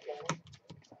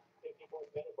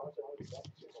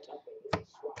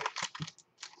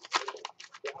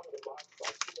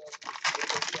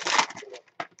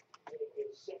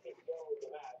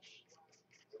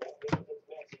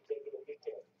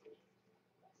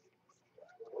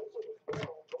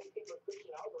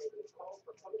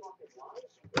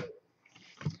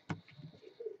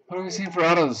 What have we seen for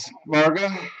autos?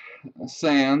 Varga,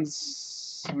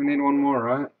 Sands. We need one more,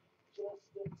 right?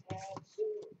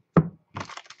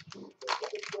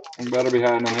 You better be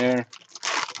hiding in here.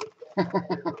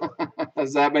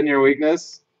 Has that been your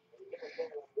weakness?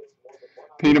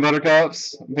 Peanut butter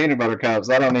cups? Peanut butter cups.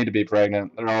 I don't need to be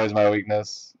pregnant. They're always my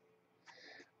weakness.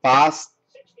 Foster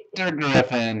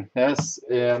Griffin.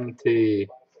 SMT.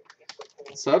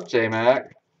 What's up,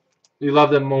 J-Mac? You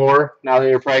love them more now that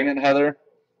you're pregnant, Heather?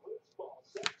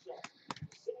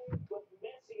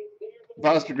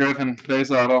 Foster Griffin,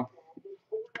 base auto.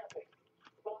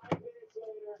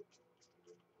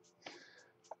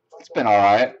 It's been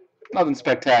alright. Nothing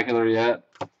spectacular yet.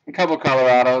 A couple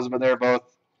Colorados, but they're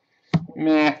both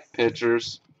meh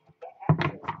pitchers.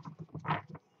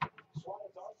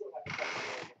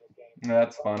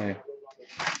 That's funny.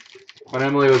 When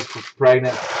Emily was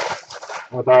pregnant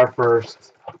with our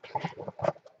first,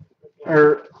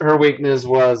 her weakness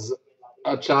was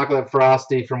a chocolate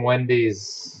frosty from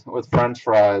Wendy's with French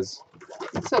fries.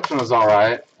 Inception was all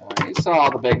right. You saw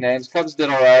all the big names. Cubs did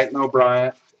all right. No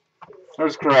Bryant. There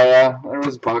was Correa. There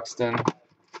was Buxton.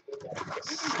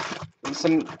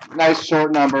 Some nice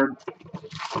short numbered,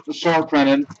 short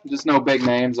printed. Just no big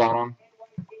names on them.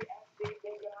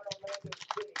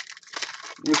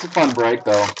 It's a fun break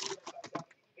though.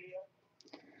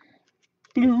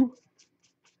 Blue.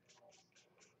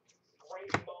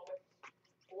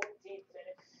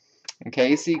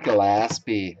 Casey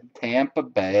Gillespie, Tampa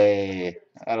Bay,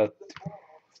 out of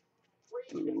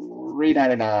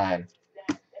 $3.99.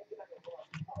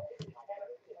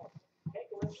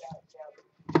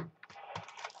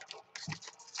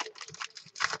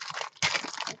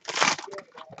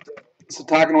 So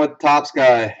talking with Tops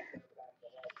guy,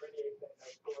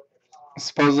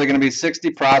 supposedly going to be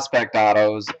 60 prospect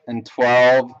autos and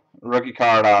 12 rookie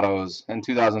card autos in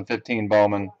 2015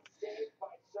 Bowman.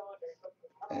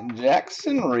 And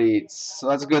Jackson Reitz. So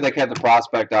that's good they kept the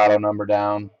prospect auto number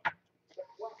down.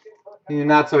 And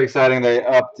not so exciting they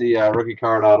upped the rookie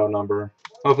card auto number.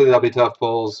 Hopefully that'll be tough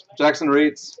pulls. Jackson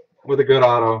Reitz with a good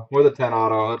auto, with a 10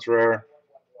 auto. That's rare.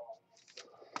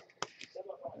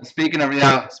 Speaking of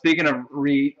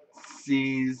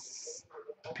Reese's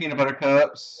peanut butter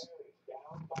cups,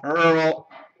 Earl,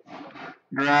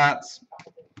 Gratz.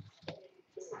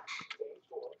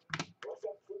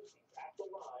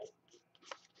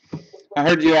 I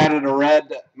heard you added a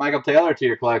red Michael Taylor to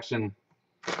your collection.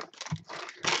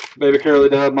 Baby Curly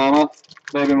Dub, Mama.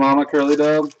 Baby Mama Curly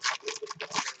Dub.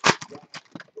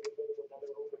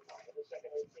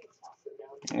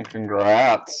 And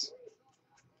congrats.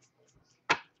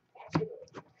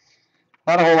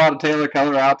 Not a whole lot of Taylor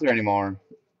color out there anymore.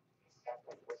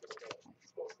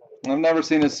 I've never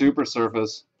seen a super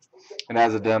surface. It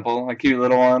has a dimple, a cute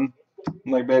little one,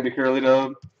 like Baby Curly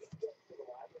Dub.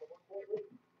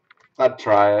 I'd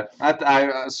try it.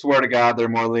 I swear to God, they're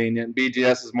more lenient.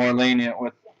 BGS is more lenient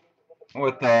with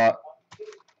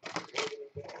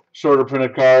shorter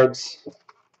printed cards.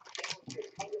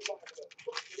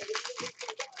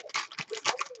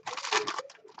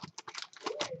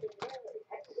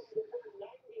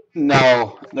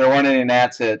 No, there weren't any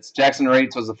Nats hits. Jackson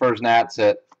Reitz was the first Nats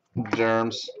hit.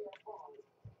 Germs.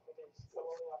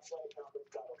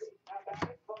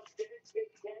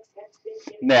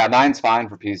 Yeah, 9's fine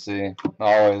for PC.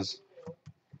 Always.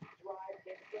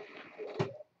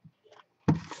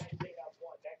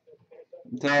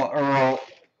 Tell Earl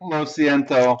Lo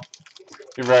Siento.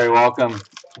 You're very welcome,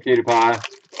 Cutie Pie.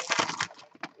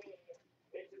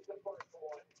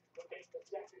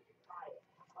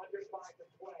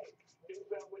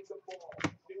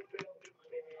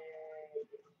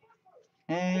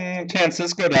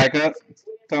 Francisco die cut,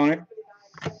 Tony.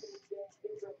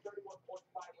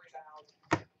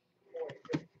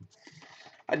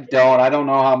 I don't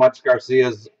know how much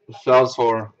Garcia's sells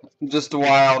for. Just a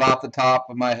wild off the top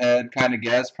of my head kind of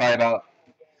guess, probably about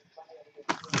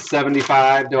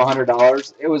 $75 to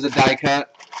 $100. It was a die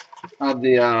cut of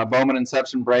the Bowman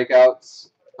Inception breakouts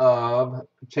of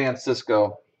Chance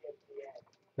Cisco.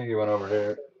 I think he went over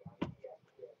here.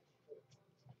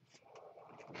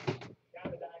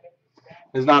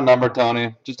 It's not numbered,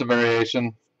 Tony. Just a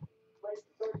variation.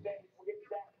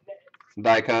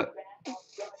 Die cut.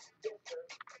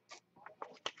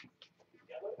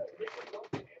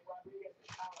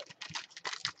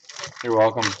 You're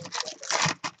welcome.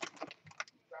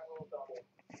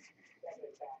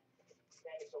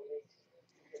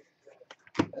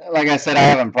 Like I said, I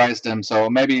haven't priced him, so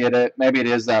maybe it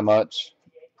is that much.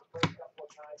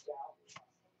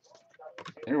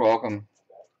 You're welcome.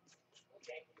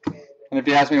 And if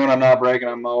you ask me when I'm not breaking,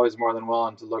 I'm always more than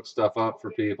willing to look stuff up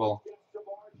for people.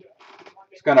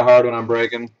 It's kind of hard when I'm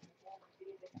breaking.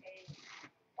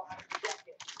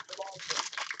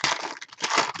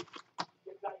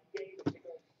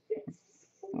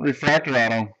 Refractor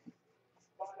auto.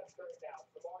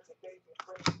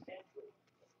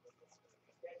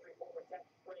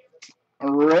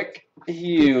 Rick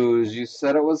Hughes, you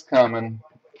said it was coming.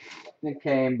 It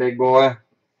came, big boy.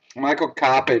 Michael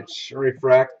Kopech,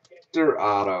 refractor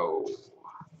auto.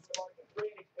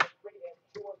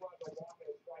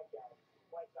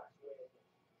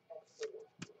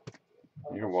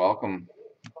 You're welcome.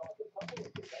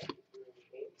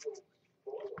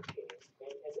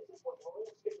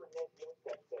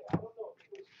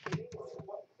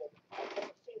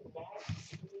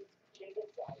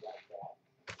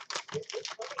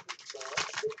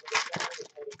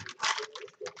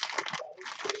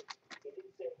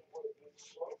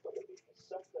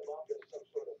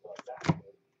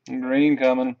 Green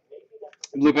coming.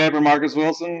 Blue paper, Marcus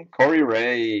Wilson, Corey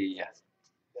Ray,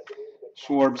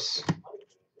 Schwartz.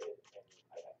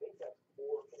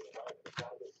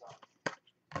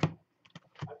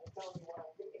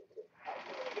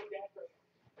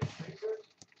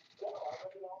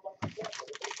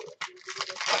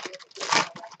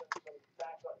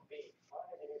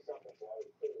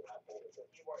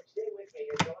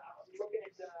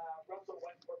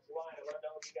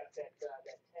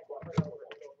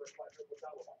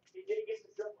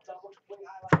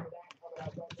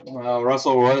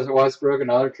 Russell Westbrook,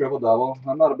 another triple-double.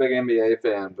 I'm not a big NBA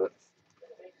fan, but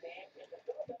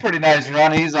pretty nice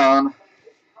run he's on.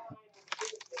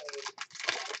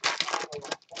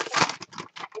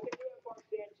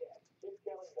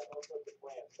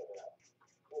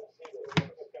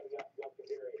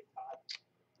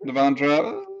 Devon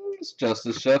Travis,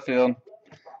 Justice Sheffield.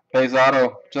 Hayes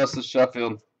Auto, Justice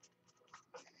Sheffield.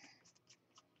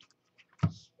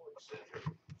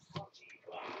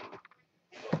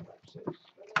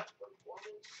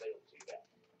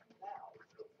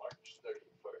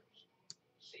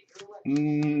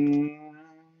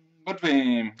 Good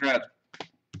beam. Congrats.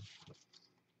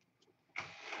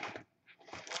 I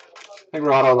think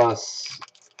we're auto less.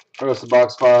 Rest of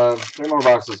box 5. 3 more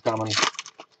boxes coming.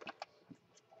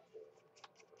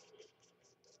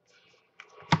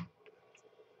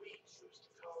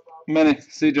 Mini,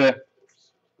 CJ.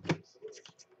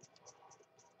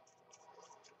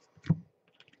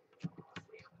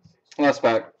 Last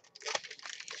pack.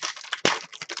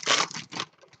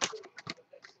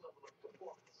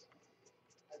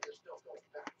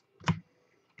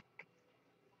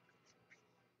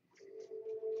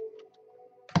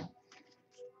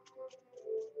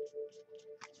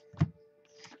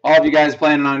 All of you guys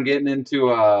planning on getting into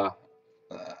we're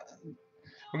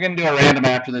gonna do a random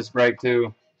after this break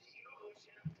too.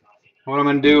 What I'm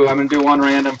gonna do one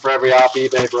random for every off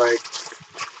eBay break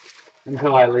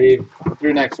until I leave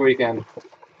through next weekend.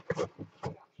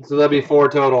 So that'll be 4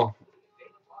 total.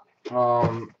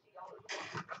 The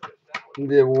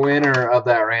winner of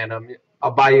that random,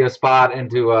 I'll buy you a spot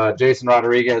into Jason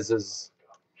Rodriguez's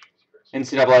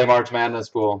NCAA March Madness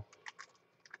pool.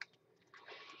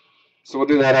 So we'll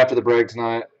do that after the break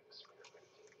tonight.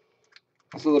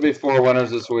 So there'll be 4 winners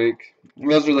this week.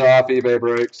 Those are the off eBay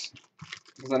breaks,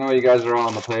 because I know you guys are all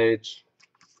on the page.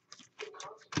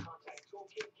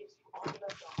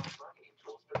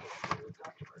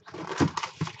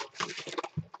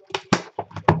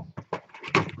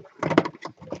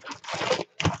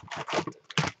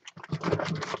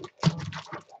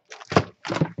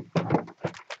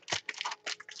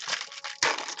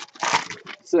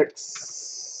 Six.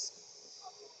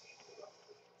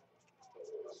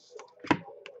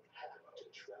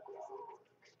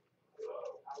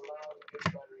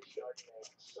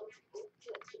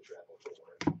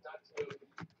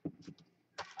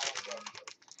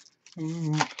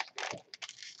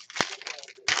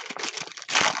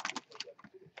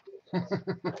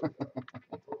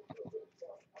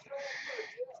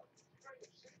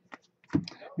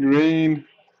 Green.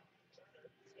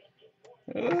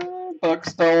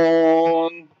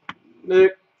 Buckstone.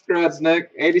 Nick. Congrats,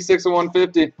 Nick. 86 of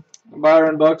 150.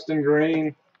 Byron Buxton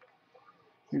Green.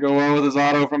 Go well with his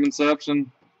auto from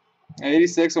Inception.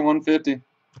 86 of 150.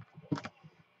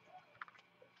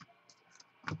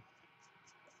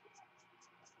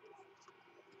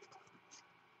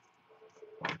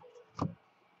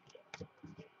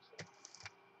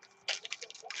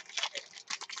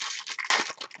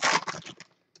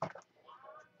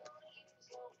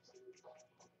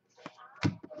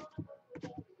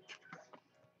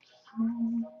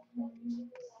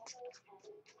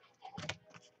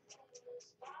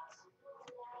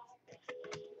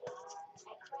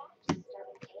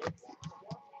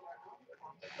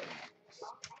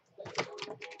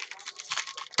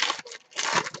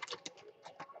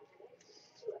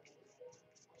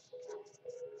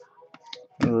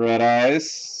 Red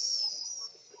Ice.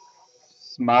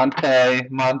 Monte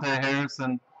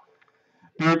Harrison.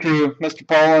 Drew Crew, Mr.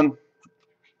 Poland.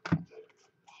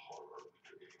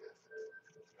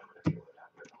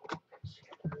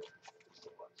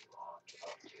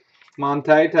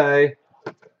 Monte.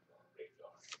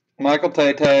 Michael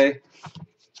Tate.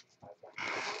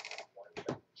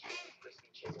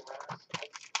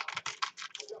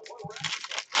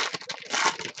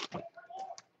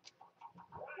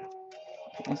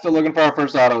 I'm still looking for our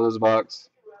first auto of this box.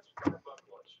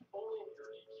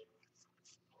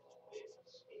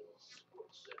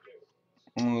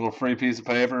 A little free piece of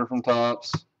paper from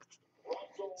Topps.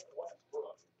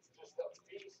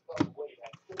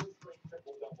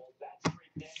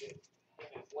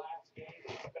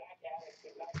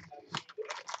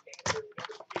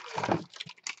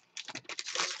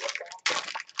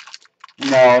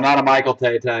 No, not a Michael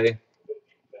Tate.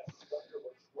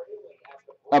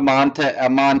 A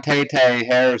Montete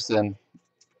Harrison.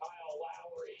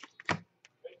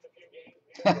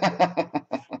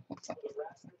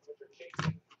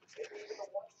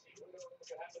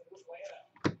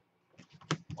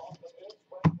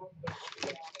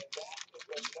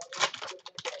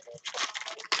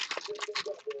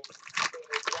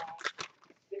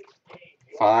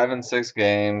 Five and 6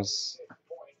 games,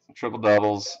 triple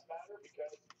doubles.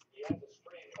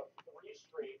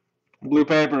 Blue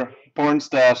paper,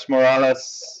 Pornstash,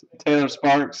 Morales, Taylor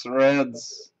Sparks,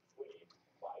 Reds.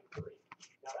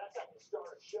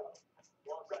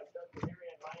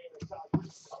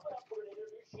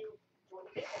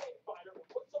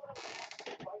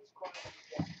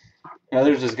 Yeah,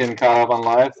 they're just getting caught up on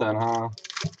life then, huh?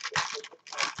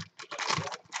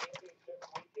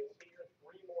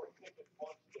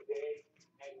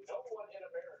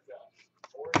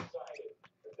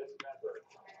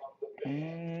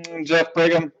 Jeff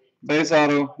Brigham, base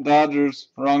auto, Dodgers,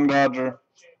 wrong Dodger.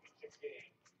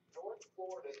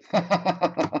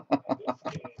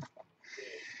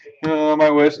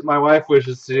 My wife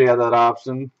wishes she had that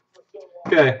option.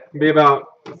 Okay, be about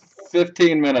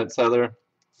 15 minutes, Heather.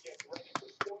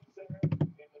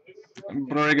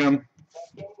 Brigham.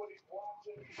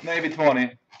 Maybe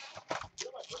 20.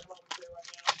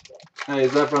 Hey,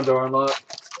 is that front door unlocked?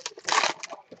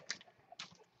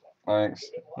 Thanks.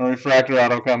 A refractor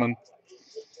auto coming.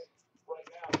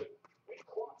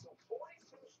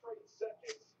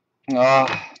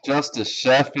 Justice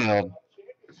Sheffield.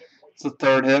 It's the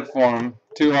third hit for him.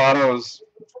 2 autos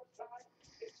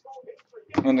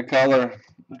in the color.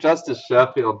 Justice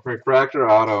Sheffield, refractor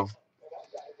auto.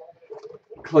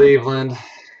 Cleveland.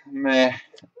 Meh.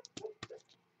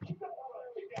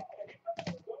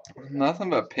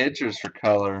 Nothing but pitchers for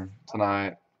color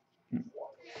tonight.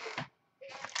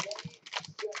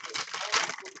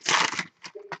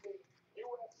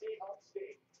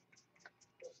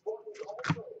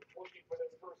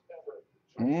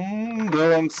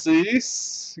 Dylan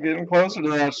Cease. Getting closer to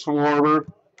that Schwarber.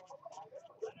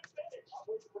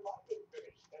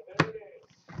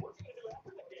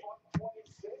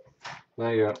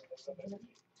 There you go.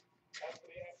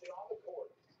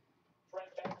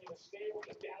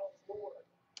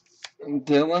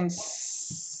 Dylan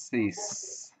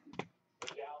Cease.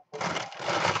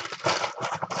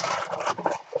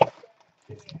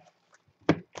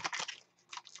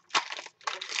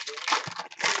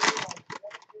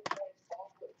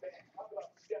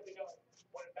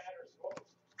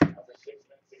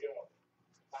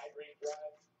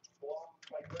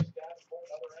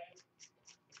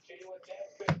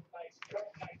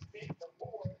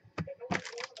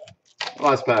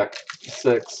 Last pack.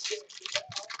 6.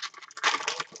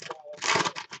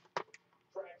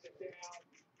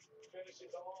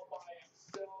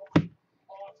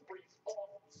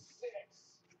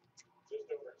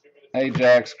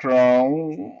 Ajax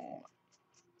Chrome.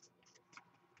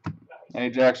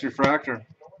 Ajax Refractor.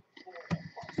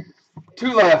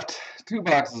 2 left. 2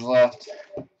 boxes left.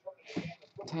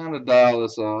 Time to dial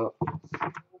this up.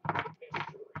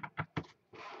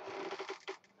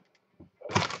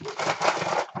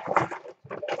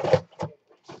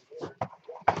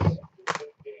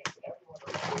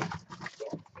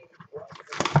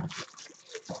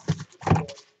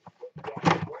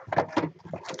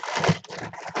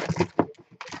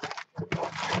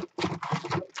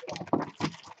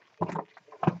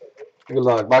 Good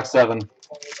luck. Box 7.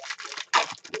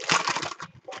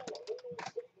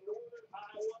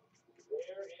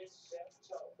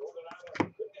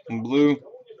 Blue.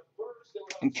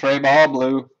 And Trey Ball,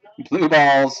 blue. Blue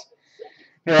balls.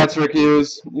 Congrats, Rick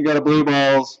Hughes. You got a blue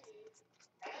balls.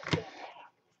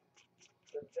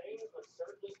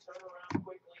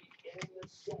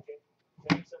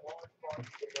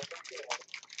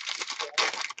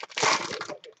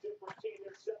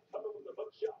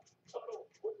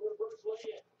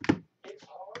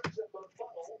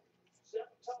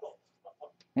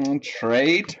 And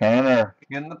Trey Turner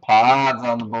getting the pods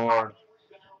on the board.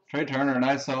 Trey Turner,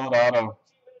 nice solid auto.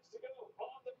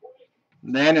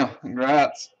 Daniel,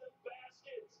 congrats.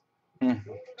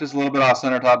 Just a little bit off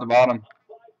center, top to bottom.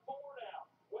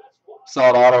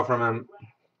 Solid auto from him.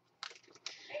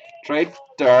 Trey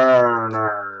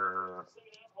Turner.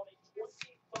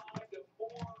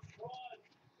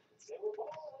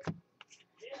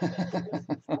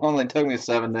 Only took me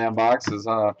 7 damn boxes,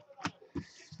 huh?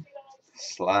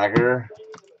 Slacker.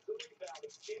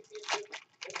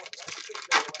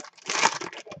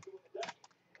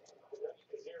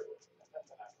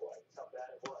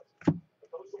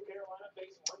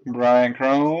 Brian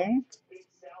Chrome.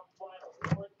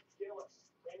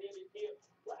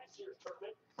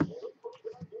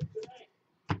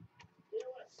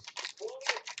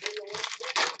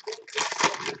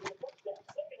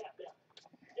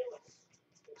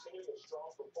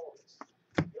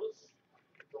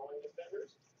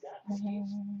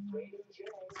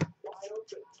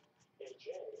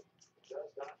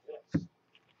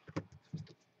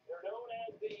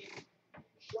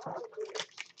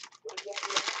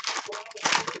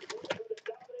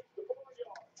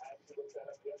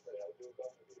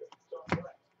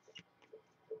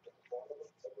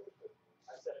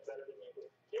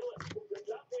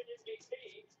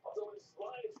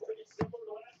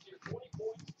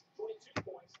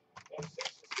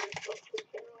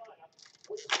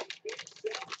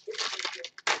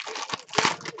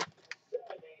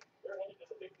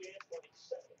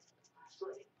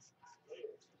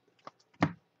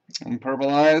 And Purple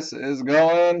Ice is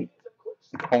going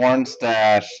Corn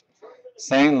Stash.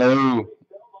 St. Lou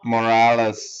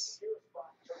Morales.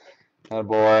 Oh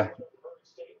boy.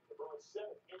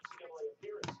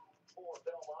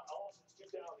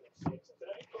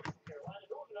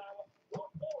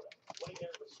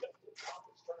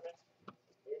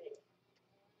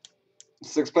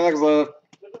 Six packs left.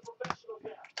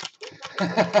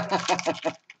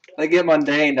 They get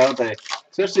mundane, don't they?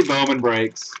 Especially Bowman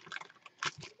breaks.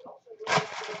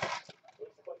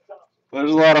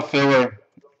 There's a lot of filler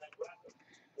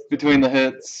between the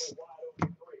hits.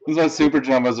 These are super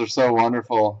jumbos are so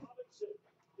wonderful.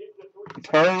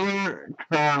 Turner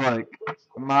Kerlick,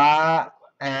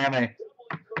 Miami.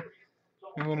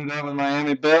 Who ended up with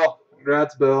Miami? Bill.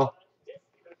 Congrats, Bill.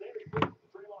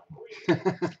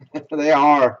 They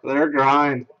are. They're a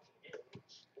grind.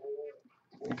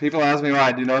 People ask me why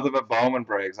I do nothing but Bowman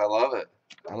breaks. I love it.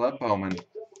 I love Bowman.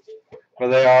 But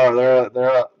they are.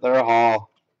 They're a haul.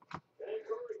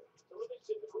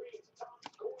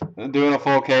 Doing a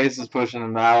full case is pushing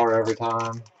an hour every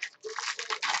time.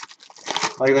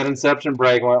 Like that Inception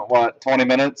break went, what, 20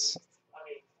 minutes?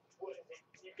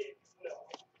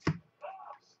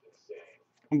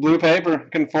 Blue paper,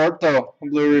 Conforto,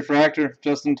 blue refractor,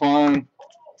 Justin Twine.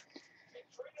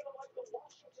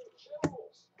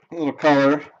 A little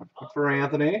color for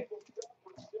Anthony.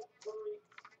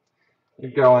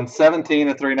 You're going 17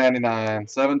 of 399.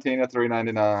 17 of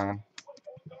 399.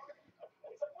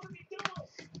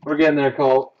 We're getting there,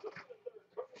 Colt.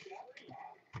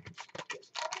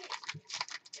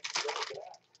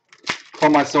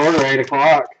 Told my sorter 8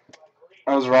 o'clock.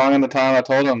 I was wrong in the time I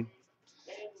told him.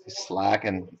 He's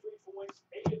slacking.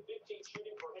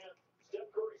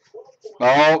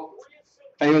 Oh,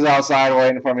 he was outside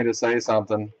waiting for me to say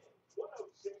something.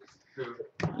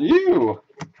 You.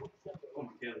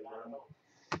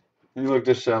 You look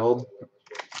disheveled.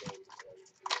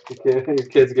 Your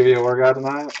kids give you a workout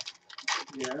tonight?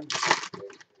 Yeah.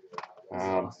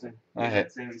 I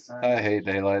hate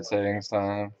daylight savings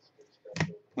time.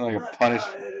 Like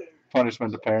a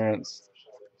punishment to parents.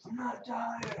 I'm not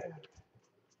tired.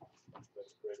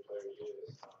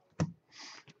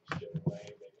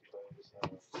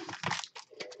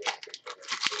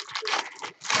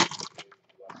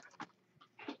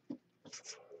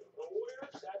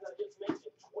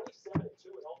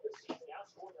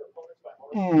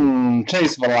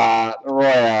 Chase Vallot,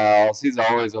 Royals. He's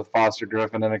always with Foster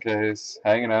Griffin in a case,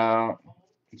 hanging out,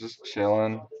 just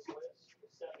chilling.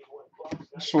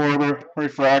 Schwarber,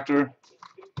 refractor.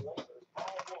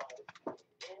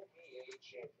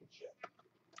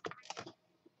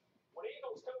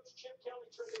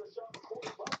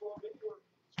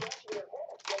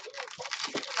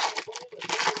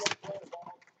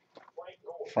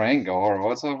 Frank Gore,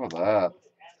 what's up with that?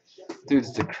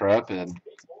 Dude's decrepit.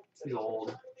 He's old.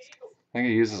 I think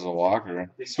he uses a walker.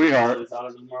 Sweetheart.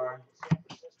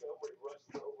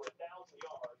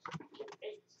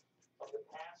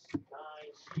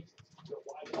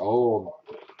 Old.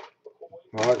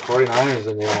 Well, 49ers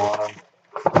didn't even want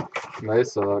him. They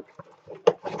suck.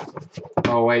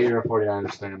 Oh, wait, you're a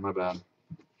 49ers fan. My bad.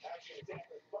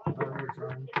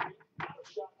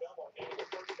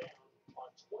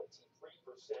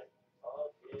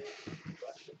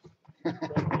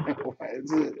 Why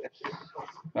is it?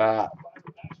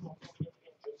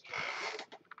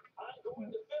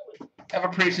 I've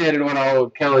appreciated what all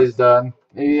Kelly's done.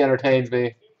 He entertains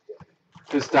me.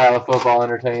 His style of football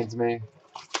entertains me.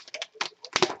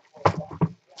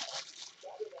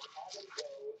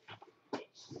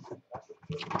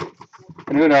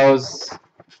 And who knows?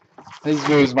 His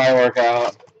moves might work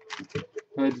out.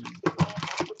 It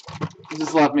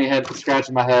just left me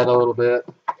scratching my head a little bit.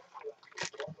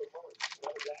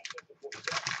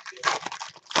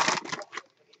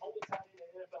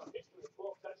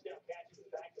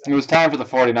 It was time for the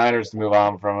 49ers to move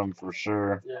on from him for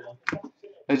sure. Yeah.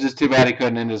 It's just too bad he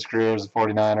couldn't end his career as a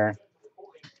 49er.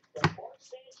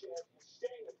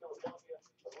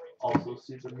 Also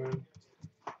super move.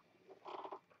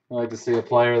 I like to see a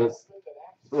player that's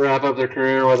wrap up their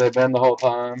career where they've been the whole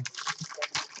time.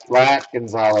 Black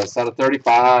Gonzalez out of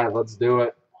 35. Let's do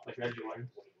it. Like Reggie Wayne.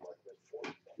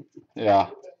 Yeah.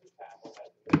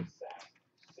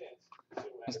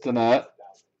 Just a nut.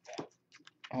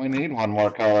 We need one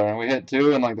more color. We hit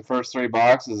 2 in like the first 3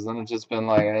 boxes, then it's just been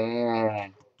like,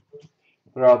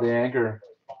 throw out the anchor.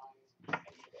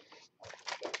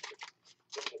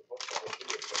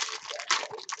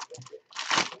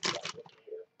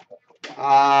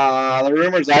 The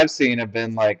rumors I've seen have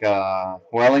been like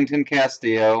Wellington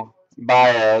Castillo,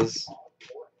 Baez,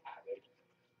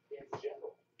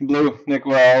 Blue, Nick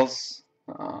Wells,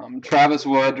 Travis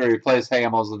Wood to replace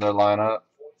Hamels in their lineup.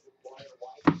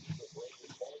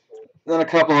 Then a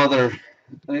couple other,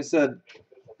 they said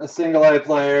a single A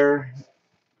player.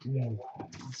 It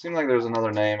seemed like there was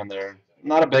another name in there.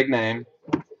 Not a big name.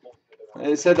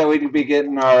 They said that we could be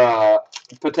getting our,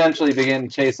 potentially be getting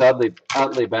Chase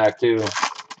Utley back too.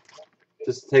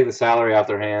 Just to take the salary off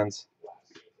their hands.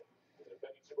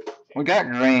 We got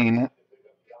green.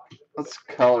 Let's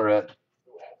color it.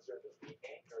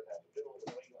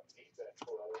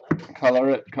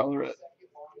 Color it, color it.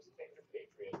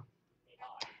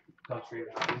 Country.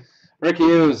 Rick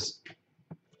Hughes.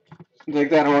 Take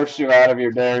that horseshoe out of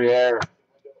your derriere.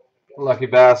 Lucky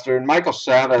bastard. Michael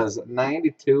Chavez,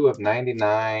 92 of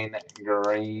 99,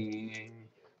 green.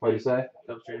 What do you say?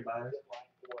 Cubs trade buyers.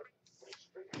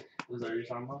 Is that what you're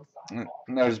talking about?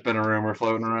 There's been a rumor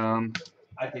floating around.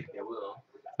 I think they will.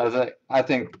 I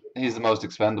think he's the most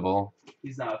expendable.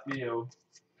 He's not a Theo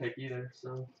pick either,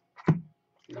 so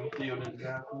Theo didn't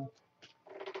draft him.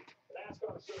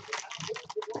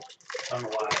 I don't know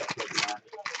why I picked that.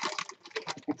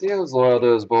 Theo's loyal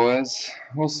to his boys.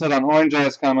 We'll sit on Orange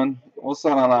Eyes coming. We'll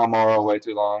sit on Almora way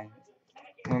too long.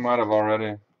 We might have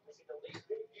already.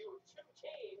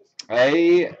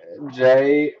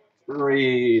 A.J.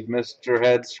 Reed, Mr.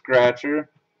 Head Scratcher.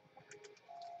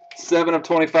 7 of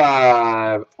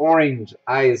 25. Orange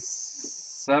Ice.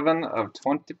 7 of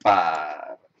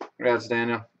 25. Congrats,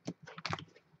 Daniel.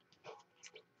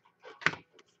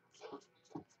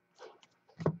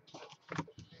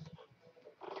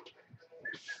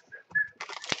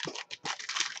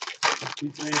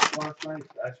 Pizza Ranch last night.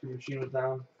 The ice cream machine was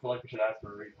down. I feel like we should ask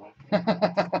for a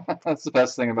refund. That's the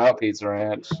best thing about Pizza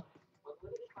Ranch.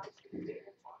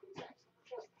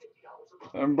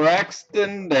 And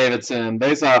Braxton Davidson,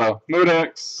 base auto.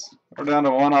 Moodex. We're down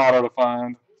to 1 auto to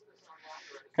find.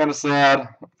 Kind of sad.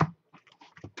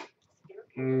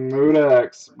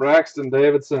 Moodex. Braxton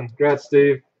Davidson. Congrats,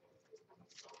 Steve.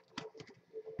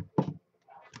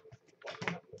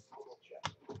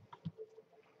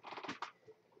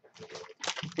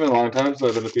 It's been a long time since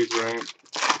I've been to Pizza Ranch.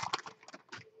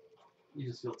 You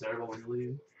just feel terrible when you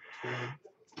leave.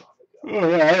 Oh,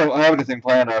 yeah, I don't have anything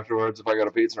planned afterwards if I go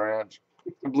to Pizza Ranch.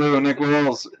 Blue, Nick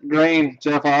Wills. Green,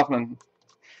 Jeff Hoffman.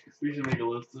 We should make a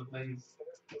list of things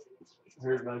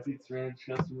heard by Pizza Ranch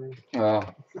customers. I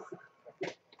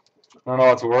don't know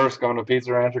what's worse, going to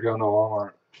Pizza Ranch or going to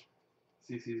Walmart.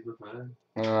 CC's buffet.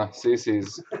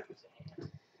 CC's.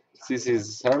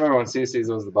 CC's. I remember when CC's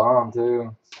was the bomb,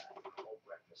 too.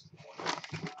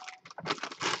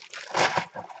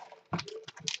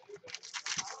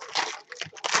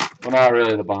 Well, not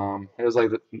really the bomb. It was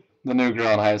like the new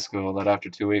girl in high school that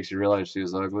after 2 weeks you realized she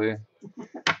was ugly.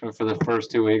 But for the first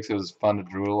 2 weeks, it was fun to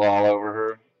drool all over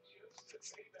her.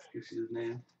 She's his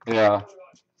name. Yeah.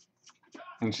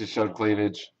 And she showed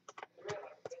cleavage.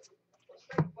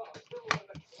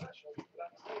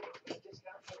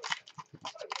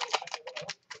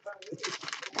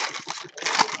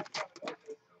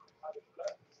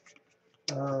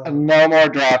 No more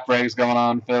draft breaks going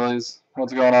on, Phillies.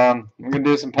 What's going on? We're going to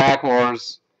do some pack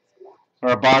wars.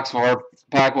 Or a box war.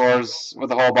 Pack wars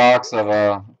with a whole box of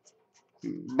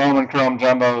Bowman Chrome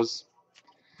Jumbos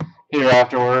here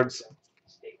afterwards.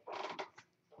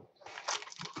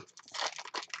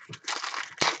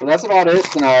 But that's about it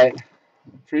tonight.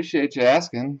 Appreciate you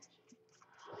asking.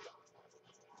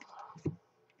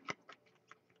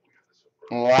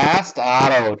 Last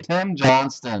auto, Tim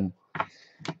Johnston.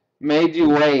 Made you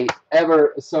wait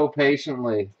ever so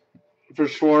patiently for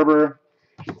Schwarber.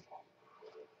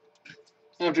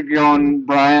 After going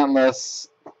Bryantless,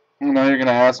 you know you're gonna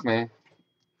ask me.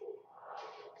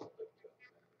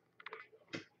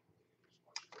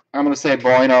 I'm gonna say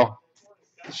Bueno,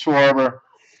 Schwarber.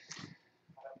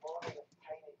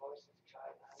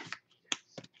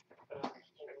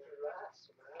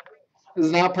 This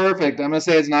is not perfect. I'm gonna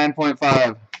say it's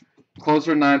 9.5.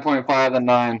 Closer to 9.5 than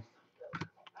 9.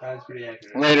 That's pretty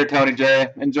accurate. Later, Tony J.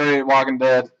 Enjoy Walking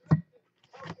Dead.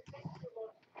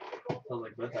 Sounds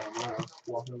like bedtime tomorrow.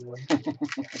 Walking away.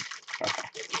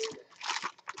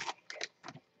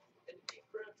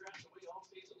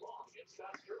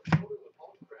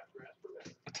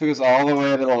 Took us all the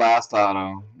way to the last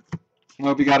auto.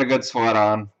 Hope you got a good sweat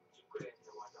on.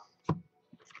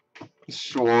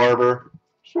 Schwarber.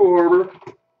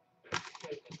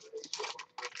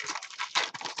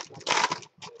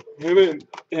 Him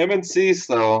and Cease,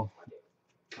 though.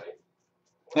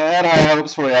 I had high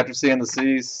hopes for you after seeing the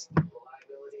Cease.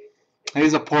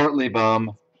 He's a portly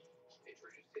bum.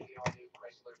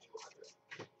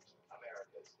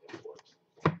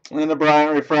 And then the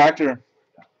Bryant Refractor.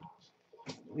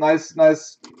 Nice way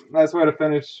to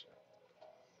finish.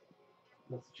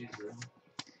 That's what she said.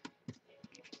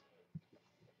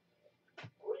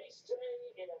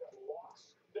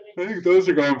 I think those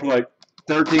are going for like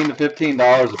 $13 to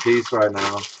 $15 a piece right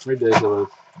now. Ridiculous.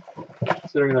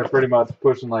 Considering they're pretty much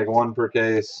pushing like one per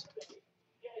case.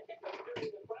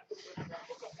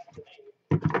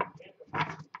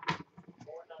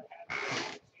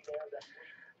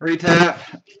 Retap.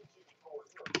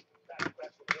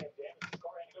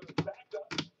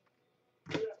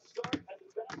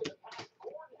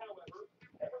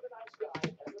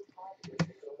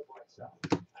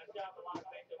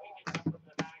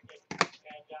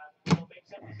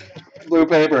 Blue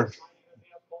paper.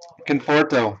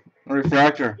 Conforto.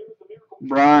 Refractor.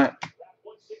 Bryant.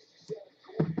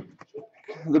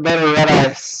 The better red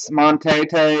ice.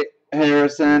 Montete,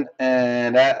 Harrison,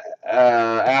 and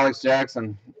Alex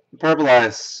Jackson. Purple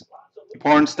ice.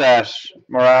 Pornstash.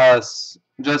 Morales.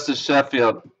 Justice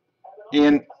Sheffield.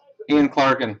 Ian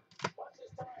Clarkin.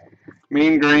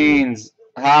 Mean Greens.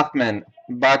 Hoffman.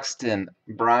 Buxton.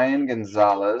 Brian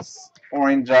Gonzalez.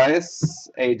 Orange Ice.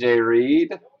 AJ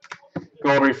Reed.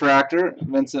 Gold Refractor.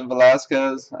 Vincent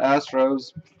Velasquez.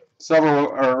 Astros.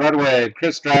 Red Wave.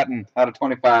 Chris Stratton out of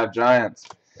 25 Giants.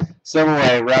 Silver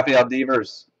Wave. Rafael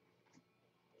Devers.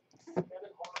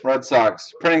 Red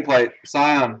Sox. Printing plate.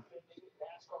 Scion.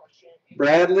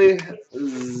 Bradley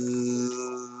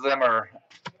Zimmer.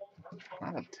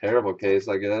 Not a terrible case,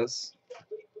 I guess.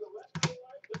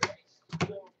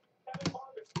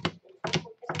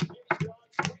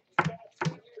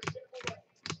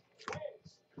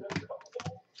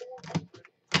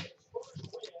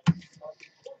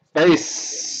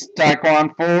 Base.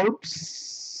 Taekwon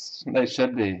Forbes. They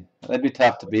should be. They'd be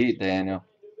tough to beat, Daniel.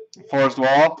 Forrest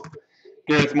Wall.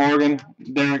 Gareth Morgan.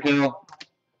 Derek Hill.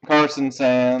 Carson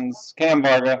Sands. Cam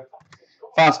Varga.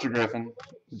 Foster Griffin.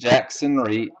 Jackson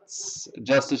Reitz.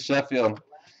 Justice Sheffield.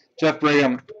 Jeff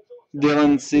Brigham.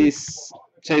 Dylan Cease.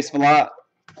 Chase Vallot.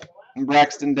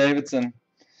 Braxton Davidson.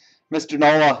 Mr.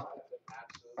 Nola.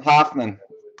 Hoffman.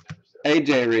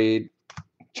 AJ Reed.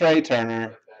 Trey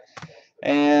Turner.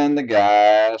 And the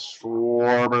guy,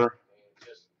 Schwarber.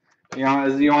 You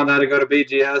want that to go to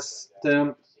BGS,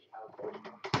 Tim?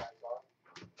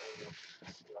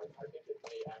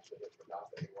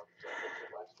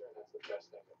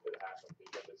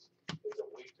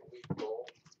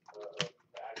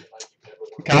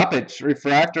 Coppage,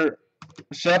 Refractor.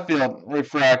 Sheffield,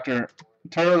 Refractor.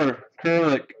 Turler,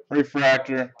 Kurlik,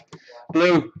 Refractor.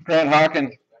 Blue, Grant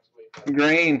Hawken.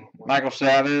 Green, Michael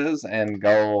Chavez. And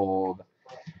gold.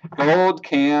 Gold,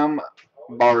 Cam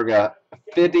Varga.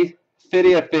 50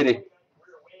 of 50.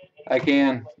 I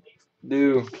can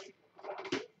do.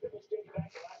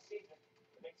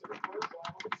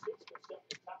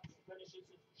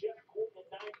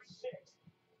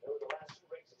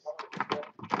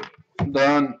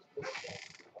 Done.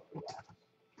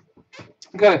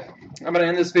 Okay, I'm going to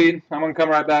end this feed. I'm going to come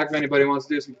right back if anybody wants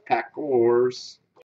to do some pack wars.